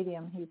he's a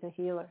medium, he's a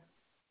healer.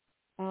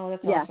 Oh,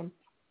 that's awesome.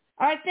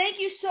 All right, thank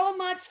you so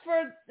much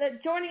for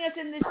joining us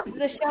in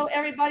the show,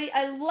 everybody.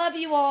 I love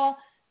you all.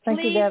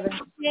 Please share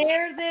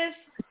this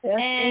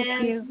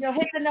and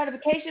hit the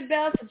notification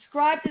bell,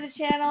 subscribe to the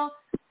channel,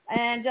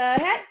 and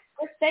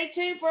stay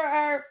tuned for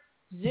our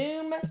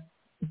Zoom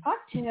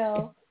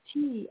cocktail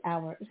tea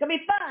hour. It's going to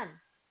be fun.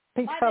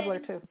 Peach cobbler,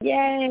 too.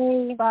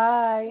 Yay.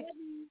 Bye.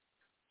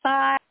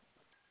 Bye.